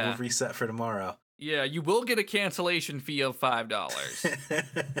one? Yeah. We'll reset for tomorrow. Yeah, you will get a cancellation fee of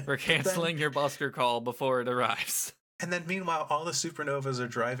 $5 for canceling your Buster Call before it arrives. And then meanwhile, all the supernovas are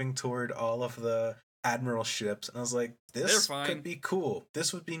driving toward all of the Admiral ships. And I was like, this could be cool.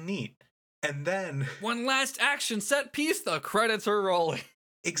 This would be neat. And then... one last action set piece, the credits are rolling.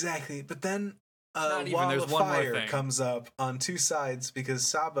 Exactly. But then a There's wall of one fire comes up on two sides because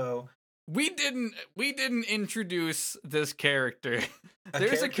Sabo... We didn't introduce this character.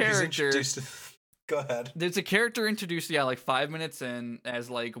 There's a character... Go ahead. There's a character introduced, like 5 minutes in, as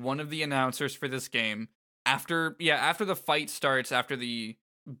like one of the announcers for this game. After the fight starts, after the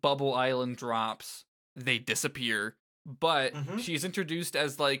bubble island drops, they disappear. But she's introduced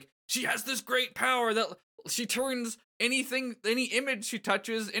as like, she has this great power that she turns any image she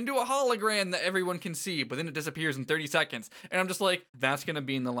touches into a hologram that everyone can see, but then it disappears in 30 seconds. And I'm just like, that's going to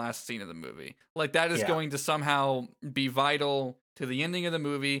be in the last scene of the movie. Like, that is going to somehow be vital to the ending of the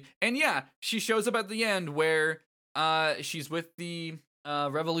movie. And yeah, she shows up at the end where she's with the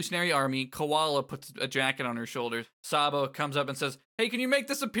Revolutionary Army. Koala puts a jacket on her shoulders. Sabo comes up and says, "Hey, can you make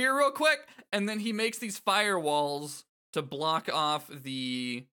this appear real quick?" And then he makes these firewalls to block off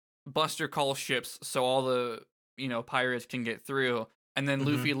the Buster Call ships so all the, pirates can get through. And then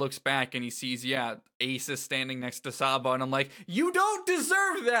Luffy looks back and he sees, Ace is standing next to Sabo. And I'm like, you don't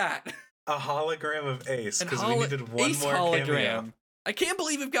deserve that! A hologram of Ace, because we needed one Ace more hologram. cameo. I can't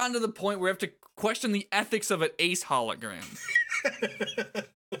believe we've gotten to the point where we have to question the ethics of an Ace hologram.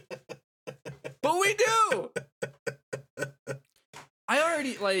 But we do! I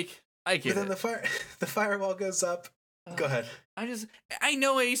already, I get But then it. the firewall goes up. Go ahead. I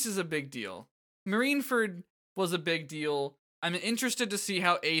know Ace is a big deal. Marineford was a big deal. I'm interested to see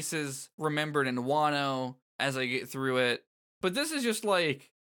how Ace is remembered in Wano as I get through it. But this is just like,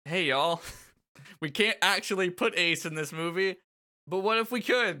 hey y'all, we can't actually put Ace in this movie, but what if we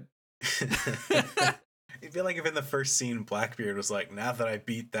could? I feel like if in the first scene Blackbeard was like, now that I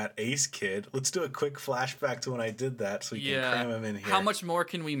beat that Ace kid, let's do a quick flashback to when I did that so we can cram him in here. How much more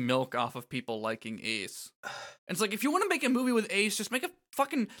can we milk off of people liking Ace? And it's like, if you want to make a movie with Ace, just make a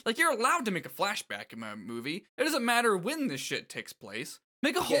fucking, you're allowed to make a flashback in a movie. It doesn't matter when this shit takes place.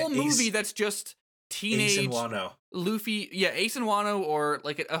 Make a whole movie that's just teenage Ace and Wano. Luffy. Yeah, Ace and Wano, or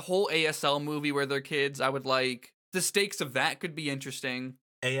a whole ASL movie where they're kids. I would like. The stakes of that could be interesting.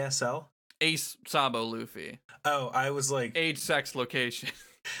 ASL? Ace, Sabo, Luffy. Oh, I was like... Age, sex, location.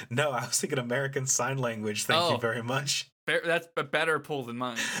 No, I was thinking American Sign Language, thank you very much. That's a better pull than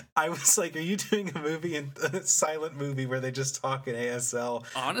mine. I was like, are you doing a silent movie where they just talk in ASL?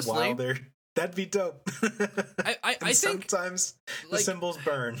 Honestly. While they're... That'd be dope. I think... sometimes the symbols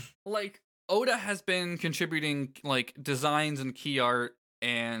burn. Oda has been contributing, designs and key art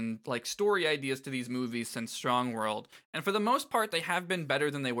and story ideas to these movies since Strong World, and for the most part they have been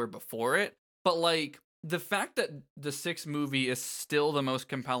better than they were before it, but the fact that the sixth movie is still the most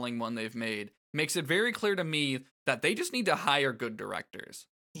compelling one they've made makes it very clear to me that they just need to hire good directors.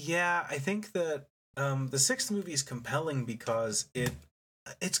 Yeah, I think that the sixth movie is compelling because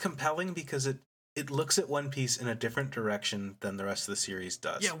it's compelling because it looks at One Piece in a different direction than the rest of the series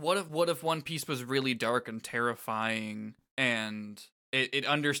does. Yeah, what if One Piece was really dark and terrifying and it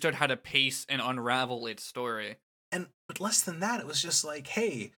understood how to pace and unravel its story? But less than that, it was just like,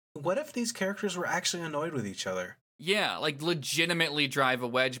 hey, what if these characters were actually annoyed with each other? Yeah, legitimately drive a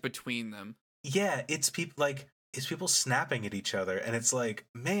wedge between them. Yeah, it's people snapping at each other, and it's like,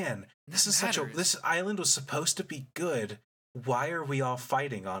 man, this island was supposed to be good. Why are we all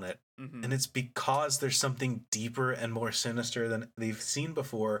fighting on it? Mm-hmm. And it's because there's something deeper and more sinister than they've seen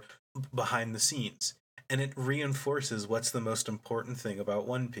before behind the scenes. And it reinforces what's the most important thing about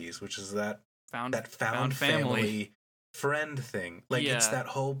One Piece, which is that found family friend thing. It's that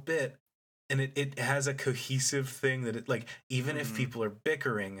whole bit, and it has a cohesive thing that even if people are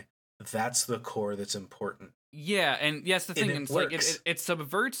bickering, that's the core that's important. Yeah, and yes, the thing is, it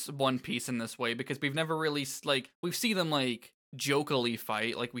subverts One Piece in this way because we've never really we see them jokily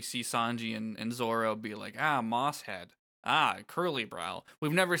fight, we see Sanji and Zoro be like, Moss Head, Curly Brow.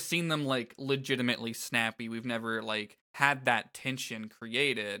 We've never seen them legitimately snappy. We've never had that tension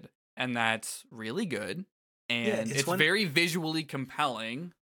created, and that's really good. And it's very visually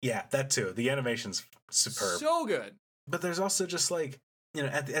compelling. Yeah, that too. The animation's superb. So good. But there's also just at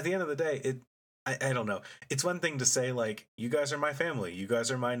the end of the day, I don't know. It's one thing to say you guys are my family, you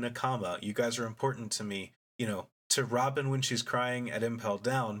guys are my Nakama, you guys are important to me. To Robin when she's crying at Impel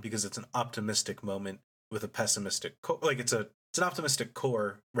Down because it's an optimistic moment with a pessimistic core. It's an optimistic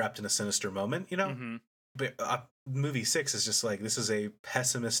core wrapped in a sinister moment. Mm-hmm. But movie 6 is just this is a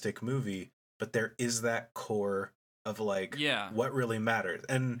pessimistic movie, but there is that core of what really matters.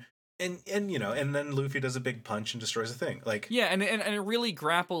 And then Luffy does a big punch and destroys a thing. And it really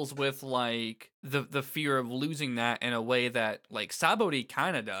grapples with the fear of losing that in a way that Sabaody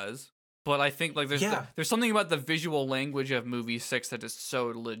kind of does. But I think there's something about the visual language of movie 6 that is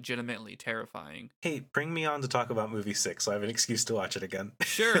so legitimately terrifying. Hey, bring me on to talk about movie 6 so I have an excuse to watch it again.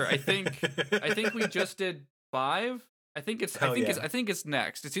 Sure, I think we just did 5. I think it's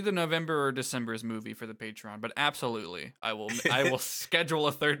next. It's either November or December's movie for the Patreon, but absolutely, I will schedule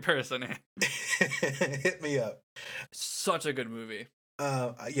a third person in. Hit me up. Such a good movie.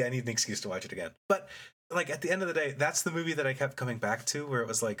 I need an excuse to watch it again. But at the end of the day, that's the movie that I kept coming back to, where it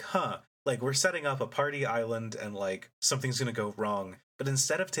was we're setting up a party island and something's gonna go wrong. But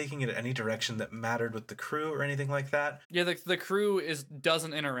instead of taking it any direction that mattered with the crew or anything like that. Yeah, the crew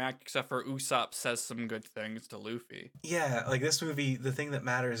doesn't interact except for Usopp says some good things to Luffy. Yeah, this movie, the thing that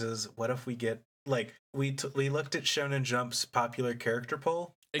matters is what if we get like we looked at Shonen Jump's popular character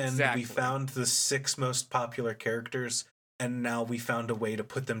poll, Exactly. and we found the 6 most popular characters, and now we found a way to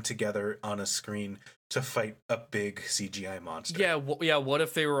put them together on a screen to fight a big CGI monster. Yeah, yeah. What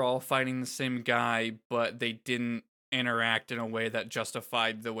if they were all fighting the same guy, but they didn't interact in a way that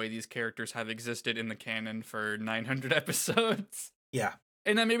justified the way these characters have existed in the canon for 900 episodes? Yeah.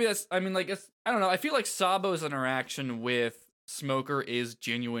 And then maybe that's, I mean, like, I don't know. I feel like Sabo's interaction with Smoker is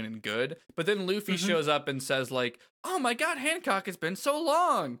genuine and good, but then Luffy shows up and says, like, oh my god, Hancock, it's been so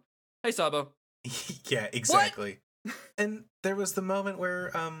long. Hey, Sabo. Yeah, exactly. And there was the moment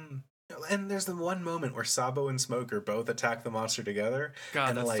where, and there's the one moment where Sabo and Smoker both attack the monster together. God,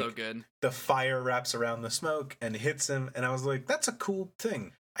 and, that's like, so good. The fire wraps around the smoke and hits him, and I was like, that's a cool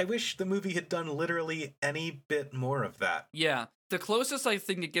thing. I wish the movie had done literally any bit more of that. Yeah. The closest I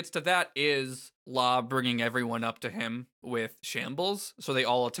think it gets to that is Law bringing everyone up to him with shambles, so they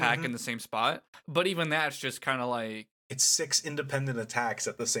all attack in the same spot. But even that's just kind of like... It's 6 independent attacks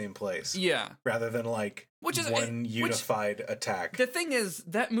at the same place. Yeah. Rather than, like, one unified attack. The thing is,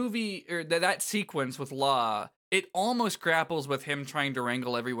 that movie, or that sequence with Law, it almost grapples with him trying to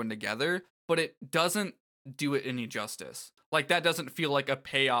wrangle everyone together, but it doesn't do it any justice. Like, that doesn't feel like a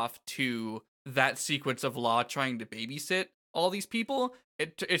payoff to that sequence of Law trying to babysit all these people.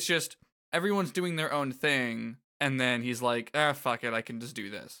 It's just everyone's doing their own thing, and then he's like, fuck it, I can just do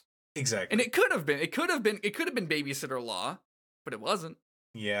this. Exactly. And it could have been Babysitter Law, but it wasn't.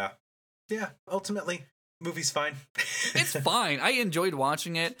 Yeah. Ultimately, movie's fine. It's fine. I enjoyed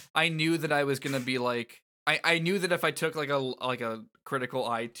watching it. I knew that I was gonna be like, I knew that if I took like a critical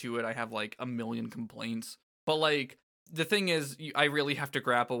eye to it, I have like a million complaints. But like, the thing is, I really have to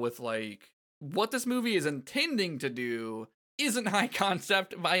grapple with like what this movie is intending to do isn't high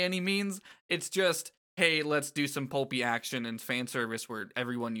concept by any means. It's just, hey, let's do some pulpy action and fan service where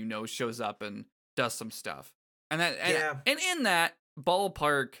everyone you know shows up and does some stuff. And in that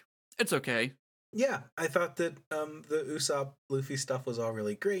ballpark, it's okay. Yeah, I thought that the Usopp Luffy stuff was all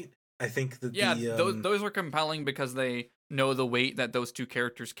really great. I think that those were compelling because they know the weight that those two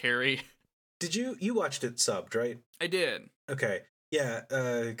characters carry. Did you watched it subbed, right? I did. Okay. Yeah,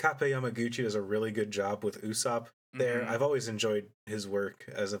 Kape Yamaguchi does a really good job with Usopp there. I've always enjoyed his work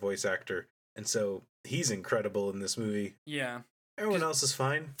as a voice actor, and so he's incredible in this movie. Yeah. Everyone else is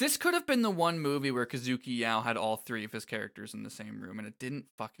fine. This could have been the one movie where Kazuki Yao had all 3 of his characters in the same room, and it didn't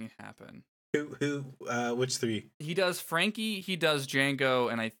fucking happen. Which 3? He does Frankie, he does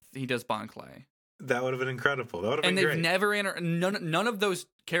Django, and he does Bon Clay. That would have been incredible. That would have been great. And they've never none of those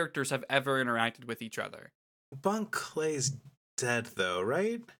characters have ever interacted with each other. Bon Clay's dead though,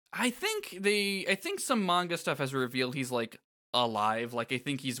 right? I think some manga stuff has revealed he's like alive. Like I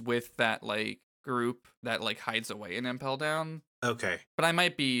think he's with that like group that like hides away in Impel Down. Okay. But I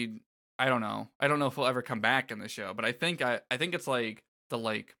don't know. I don't know if he'll ever come back in the show, but I think it's like the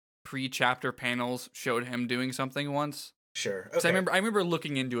like pre-chapter panels showed him doing something once. Sure. Okay. I remember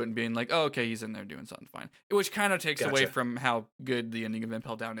looking into it and being like, oh, okay, he's in there doing something fine. Which kind of takes away from how good the ending of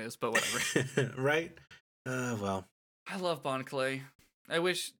Impel Down is, but whatever. Right? Well. I love Bon Clay. I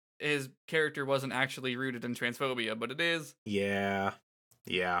wish his character wasn't actually rooted in transphobia, but it is. Yeah.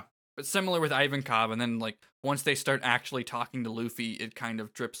 But similar with Ivankov, and then like once they start actually talking to Luffy, it kind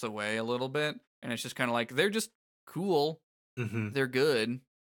of drips away a little bit, and it's just kind of like they're just cool. Mm-hmm. They're good.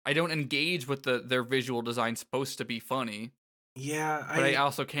 I don't engage with their visual design supposed to be funny. Yeah, but I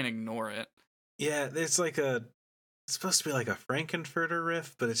also can't ignore it. Yeah, it's supposed to be like a Frankenfurter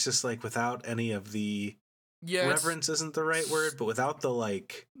riff, but it's just like without any of the reverence isn't the right word, but without the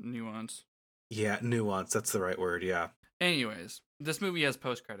like nuance. Yeah, nuance. That's the right word. Yeah. Anyways, this movie has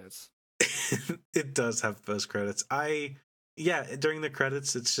post credits. It does have post credits. During the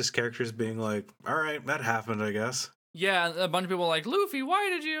credits, it's just characters being like, "All right, that happened, I guess." Yeah, a bunch of people are like, Luffy, why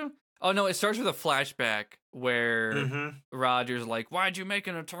did you? Oh no, it starts with a flashback where Roger's like, why'd you make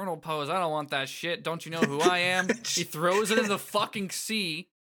an eternal pose? I don't want that shit. Don't you know who I am? He throws it in the fucking sea,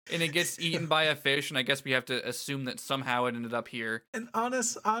 and it gets eaten by a fish, and I guess we have to assume that somehow it ended up here. And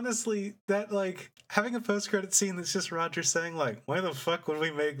honestly, that like having a post-credit scene that's just Roger saying like, why the fuck would we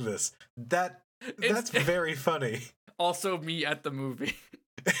make this? That's very funny. Also me at the movie.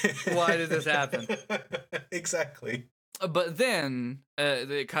 Why did this happen? Exactly. But then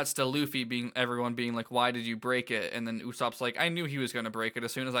it cuts to Luffy everyone being like, why did you break it? And then Usopp's like, I knew he was going to break it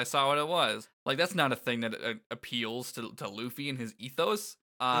as soon as I saw what it was. Like, that's not a thing that appeals to Luffy and his ethos.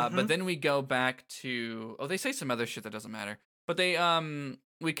 But then we go back to, they say some other shit that doesn't matter. But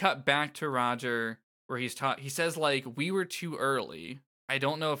we cut back to Roger where he says like, we were too early. I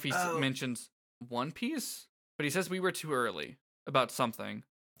don't know if he mentions One Piece, but he says we were too early about something.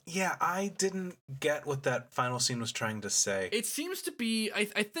 Yeah, I didn't get what that final scene was trying to say. It seems to be. I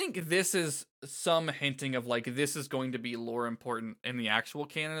think this is some hinting of like this is going to be lore important in the actual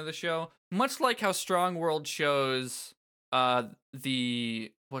canon of the show, much like how Strong World shows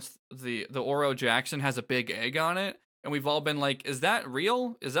the Oro Jackson has a big egg on it, and we've all been like, is that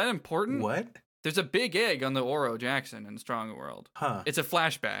real? Is that important? What? There's a big egg on the Oro Jackson in Strong World. Huh. It's a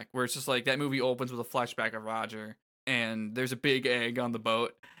flashback where it's just like that movie opens with a flashback of Roger, and there's a big egg on the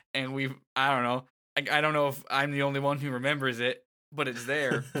boat, and I don't know. I don't know if I'm the only one who remembers it, but it's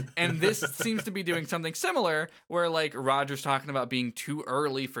there. And this seems to be doing something similar where like Roger's talking about being too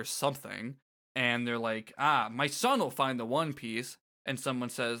early for something, and they're like, my son will find the One Piece, and someone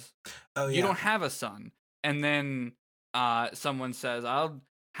says, Oh, you yeah. don't have a son. And then someone says, I'll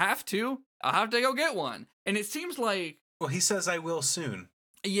have to go get one. And it seems like, Well, he says I will soon.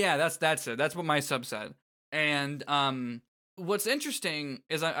 yeah, that's it. That's what my sub said. And what's interesting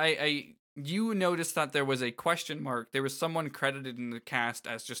is you noticed that there was a question mark. There was someone credited in the cast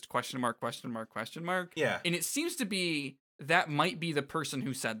as just question mark, question mark, question mark. Yeah. And it seems to be that might be the person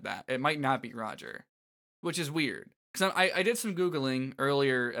who said that. It might not be Roger, which is weird. Because I did some Googling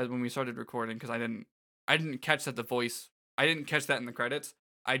earlier when we started recording because I didn't catch that the voice. I didn't catch that in the credits.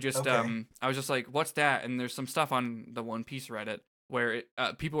 I just Okay. I was just like, what's that? And there's some stuff on the One Piece Reddit where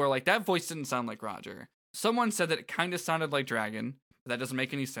people were like, that voice didn't sound like Roger. Someone said that it kind of sounded like Dragon. That doesn't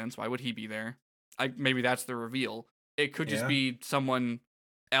make any sense. Why would he be there? Maybe that's the reveal. It could just Yeah. be someone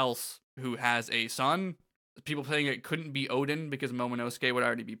else who has a son. People saying it couldn't be Odin because Momonosuke would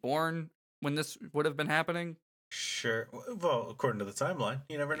already be born when this would have been happening. Sure. Well, according to the timeline,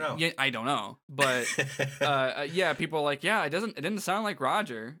 you never know. Yeah, I don't know, but yeah, people are like, yeah, it didn't sound like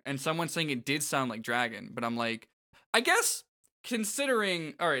Roger, and someone saying it did sound like Dragon, but I'm like, I guess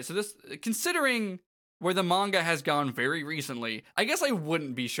considering where the manga has gone very recently, I guess I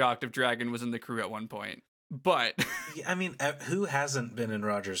wouldn't be shocked if Dragon was in the crew at one point. But Yeah, I mean, who hasn't been in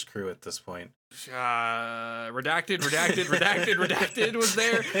Roger's crew at this point? redacted was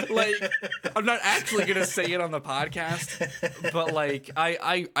there. Like, I'm not actually gonna say it on the podcast, but like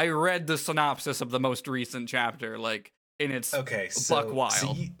I read the synopsis of the most recent chapter, like, and it's Okay, so buck wild.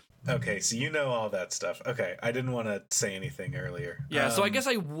 So you know all that stuff. Okay, I didn't want to say anything earlier. Yeah, so I guess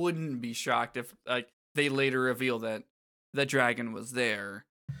I wouldn't be shocked if like they later reveal that Dragon was there,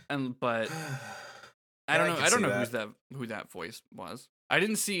 but I don't know. I don't know who that voice was. I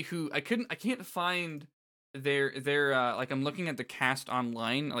didn't see who. I can't find their like I'm looking at the cast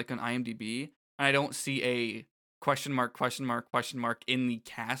online, like on IMDb, and I don't see a question mark in the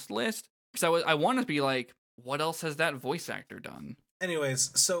cast list because I want to be like, what else has that voice actor done?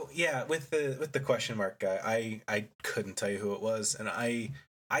 Anyways, so yeah, with the question mark guy, I couldn't tell you who it was, and I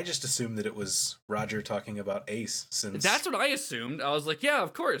just assumed that it was Roger talking about Ace, since That's what I assumed. I was like, yeah,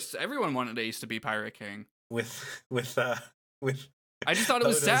 of course, everyone wanted Ace to be Pirate King. with I just thought it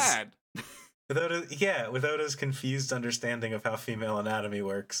was Oda's- sad. with Oda's confused understanding of how female anatomy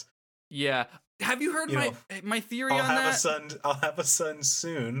works. Yeah. Have you heard my theory I'll on have that? I'll have a son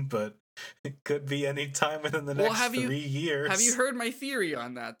soon, but it could be any time within the next 3 years. Have you heard my theory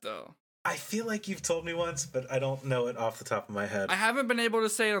on that though? I feel like you've told me once, but I don't know it off the top of my head. I haven't been able to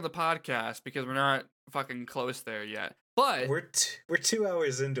say it on the podcast because we're not fucking close there yet. But we're 2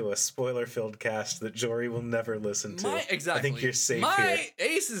 hours into a spoiler-filled cast that Jory will never listen to. Exactly. I think you're safe here.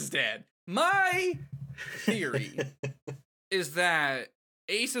 Ace is dead. My theory is that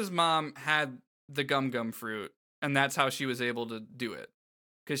Ace's mom had the gum fruit, and that's how she was able to do it.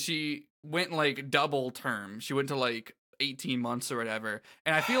 Because she went like double term. She went to like 18 months or whatever.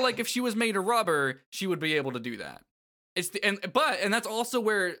 And I feel like if she was made of rubber, she would be able to do that. And that's also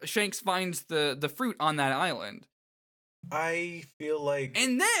where Shanks finds the fruit on that island. I feel like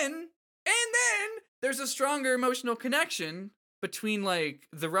And then there's a stronger emotional connection between like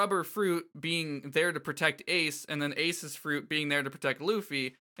the rubber fruit being there to protect Ace and then Ace's fruit being there to protect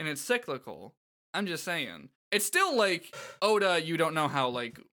Luffy, and it's cyclical. I'm just saying. It's still like, Oda, you don't know how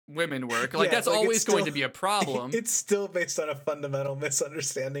like women work. Like, that's like always going to be a problem. It's still based on a fundamental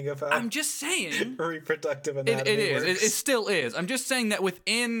misunderstanding of how I'm just saying reproductive anatomy it is. works. It still is. I'm just saying that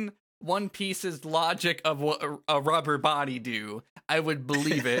within One Piece's logic of what a rubber body do, I would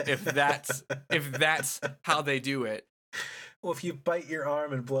believe it if that's how they do it. Well, if you bite your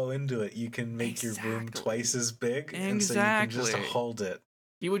arm and blow into it, you can make your wound twice as big, and so you can just hold it.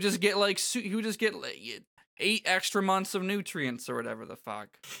 He would just get like 8 extra months of nutrients or whatever the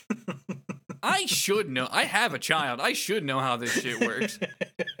fuck. I should know. I have a child. I should know how this shit works.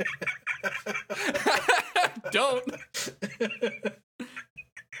 Don't.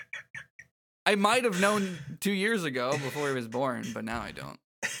 I might have known 2 years ago before he was born, but now I don't.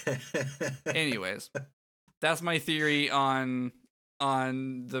 Anyways, that's my theory on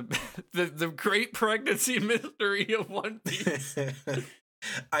the the great pregnancy mystery of One Piece.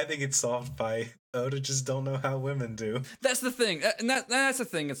 I think it's solved by Oda just don't know how women do. That's the thing, and that's the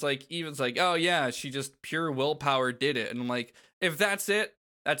thing. It's like Even's like, oh yeah, she just pure willpower did it, and I'm like, if that's it,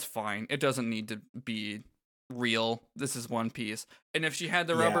 that's fine. It doesn't need to be real. This is One Piece, and if she had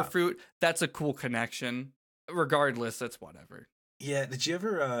the rubber fruit, that's a cool connection. Regardless, that's whatever. Yeah. Did you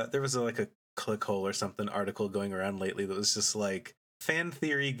ever? There was like a Clickhole or something article going around lately that was just like fan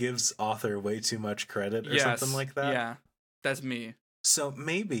theory gives author way too much credit or something like that. Yeah, that's me. So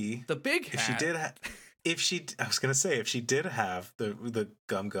maybe the big hat. If she did, I was gonna say if she did have the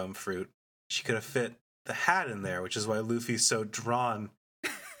gum fruit, she could have fit the hat in there, which is why Luffy's so drawn to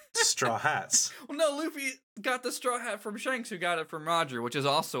straw hats. Well, no, Luffy got the straw hat from Shanks, who got it from Roger, which is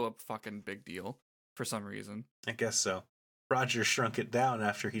also a fucking big deal for some reason. I guess so. Roger shrunk it down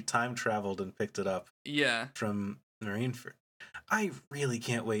after he time traveled and picked it up. Yeah, from Marineford. I really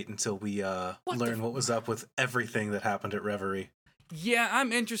can't wait until we learn what was up with everything that happened at Reverie. Yeah,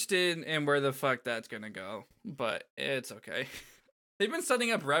 I'm interested in where the fuck that's gonna go, but it's okay. They've been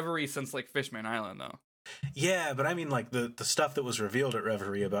setting up Reverie since like Fishman Island, though. Yeah, but I mean, like the stuff that was revealed at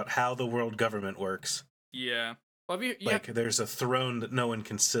Reverie about how the world government works. Yeah, well, like there's a throne that no one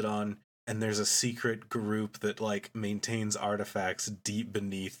can sit on, and there's a secret group that like maintains artifacts deep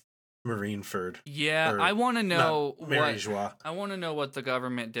beneath Marineford. Yeah, I want to know what I want to know what the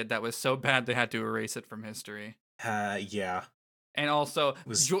government did that was so bad they had to erase it from history. Yeah. And also,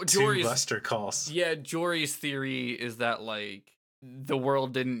 Jory's Buster calls. Yeah, Jory's theory is that like the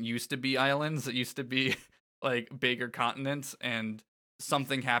world didn't used to be islands; it used to be like bigger continents, and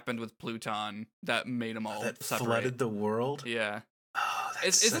something happened with Pluton that made them all that separate. Flooded the world. Yeah. Oh,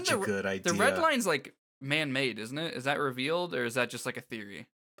 that's such a good idea. The red line's like man-made, isn't it? Is that revealed, or is that just like a theory?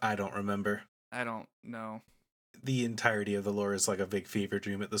 I don't remember. I don't know. The entirety of the lore is like a big fever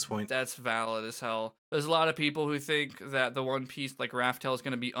dream at this point. That's valid as hell. There's a lot of people who think that the One Piece, like Raftel, is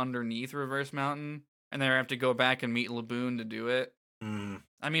going to be underneath Reverse Mountain, and they have to go back and meet Laboon to do it.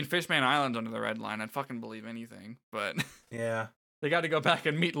 I mean, Fishman Island's under the red line. I'd fucking believe anything, but yeah, they got to go back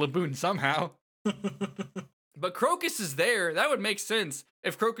and meet Laboon somehow. But Crocus is there. That would make sense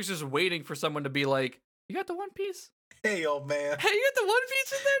if Crocus is waiting for someone to be like, "You got the One Piece? Hey, old man. Hey, you got the One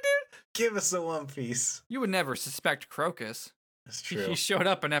Piece in there, dude? Give us the One Piece." You would never suspect Crocus. That's true. He showed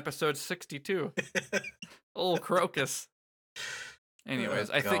up in episode 62. Old Crocus. Anyways,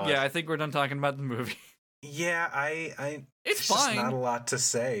 I think we're done talking about the movie. Yeah, it's Just fine. not a lot to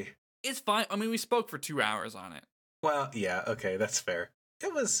say. It's fine. I mean, we spoke for 2 hours on it. Well, yeah, okay, that's fair.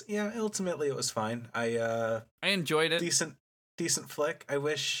 It was, yeah, ultimately it was fine. I enjoyed it. Decent flick. I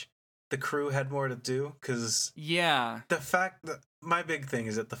wish the crew had more to do, because the fact that my big thing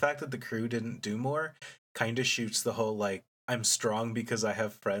is that the fact that the crew didn't do more kind of shoots the whole like I'm strong because I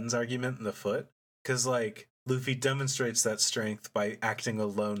have friends argument in the foot, because like Luffy demonstrates that strength by acting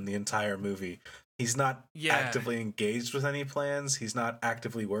alone the entire movie. He's not actively engaged with any plans. He's not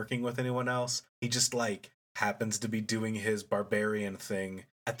actively working with anyone else. He just like happens to be doing his barbarian thing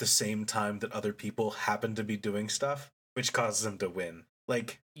at the same time that other people happen to be doing stuff, which causes him to win.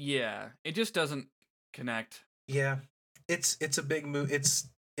 Like, yeah, it just doesn't connect. Yeah, it's a big move.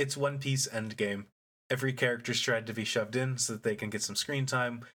 It's One Piece Endgame. Every character's tried to be shoved in so that they can get some screen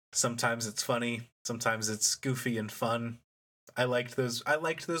time. Sometimes it's funny. Sometimes it's goofy and fun. I liked those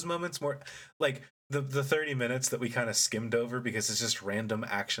moments more. Like the 30 minutes that we kind of skimmed over because it's just random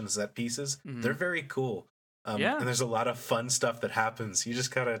action set pieces. Mm-hmm. They're very cool. And there's a lot of fun stuff that happens. You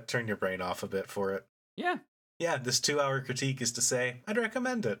just gotta turn your brain off a bit for it. Yeah, this 2-hour critique is to say, I'd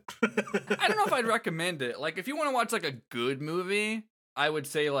recommend it. I don't know if I'd recommend it. Like, if you want to watch, like, a good movie, I would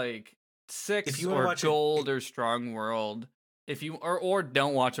say, like, 6 if you or watch Gold or Strong World. If you or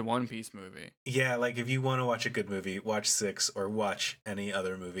don't watch a One Piece movie. Yeah, like, if you want to watch a good movie, watch 6 or watch any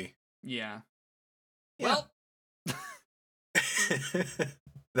other movie. Yeah. Well.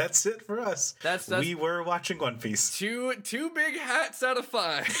 That's it for us. We were watching One Piece. Two big hats out of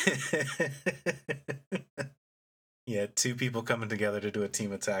 5. Yeah, 2 people coming together to do a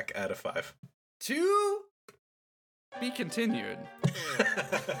team attack out of 5. 2 be continued.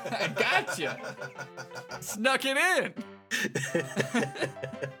 I gotcha. Snuck it in.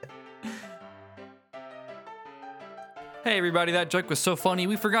 Hey everybody, that joke was so funny,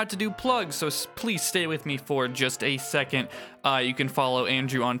 we forgot to do plugs, so please stay with me for just a second. You can follow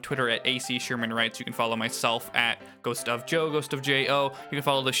Andrew on Twitter at AC Sherman Writes. You can follow myself at Ghost of Joe, Ghost of J-O. You can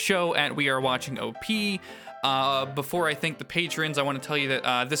follow the show at We Are Watching OP. Before I thank the patrons, I want to tell you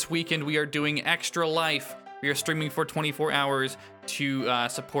that this weekend we are doing Extra Life. We are streaming for 24 hours to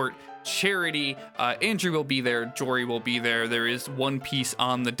support charity. Andrew will be there. Jory will be there. There is One Piece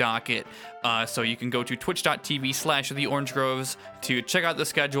on the docket. So you can go to twitch.tv/theorangegroves to check out the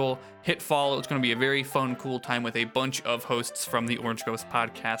schedule, hit follow. It's going to be a very fun, cool time with a bunch of hosts from the Orange Groves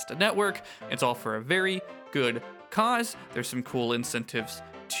Podcast Network. It's all for a very good cause. There's some cool incentives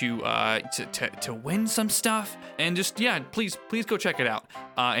to win some stuff, and just please go check it out.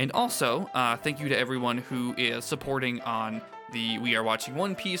 And also thank you to everyone who is supporting on the We Are Watching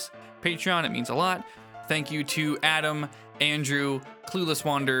One Piece Patreon. It means a lot. Thank you to Adam, Andrew, Clueless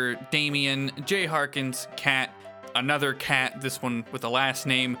Wander, Damien, Jay Harkins, Kat, another Kat, this one with a last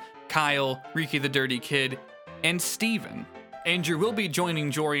name, Kyle, Riki the Dirty Kid, and Steven. Andrew will be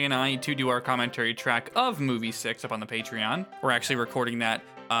joining Jory and I to do our commentary track of Movie 6 up on the Patreon. We're actually recording that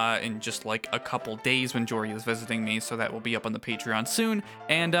in just like a couple days when Jory is visiting me, so that will be up on the Patreon soon.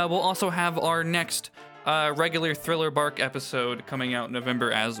 And we'll also have our next regular Thriller Bark episode coming out in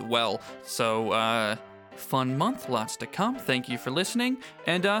November as well. So fun month, lots to come. Thank you for listening,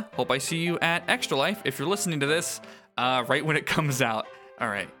 and hope I see you at Extra Life if you're listening to this right when it comes out. All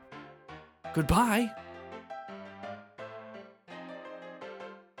right. Goodbye.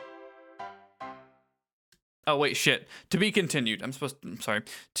 Oh, wait, shit. To be continued. I'm sorry.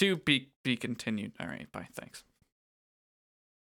 To be continued. All right, bye. Thanks.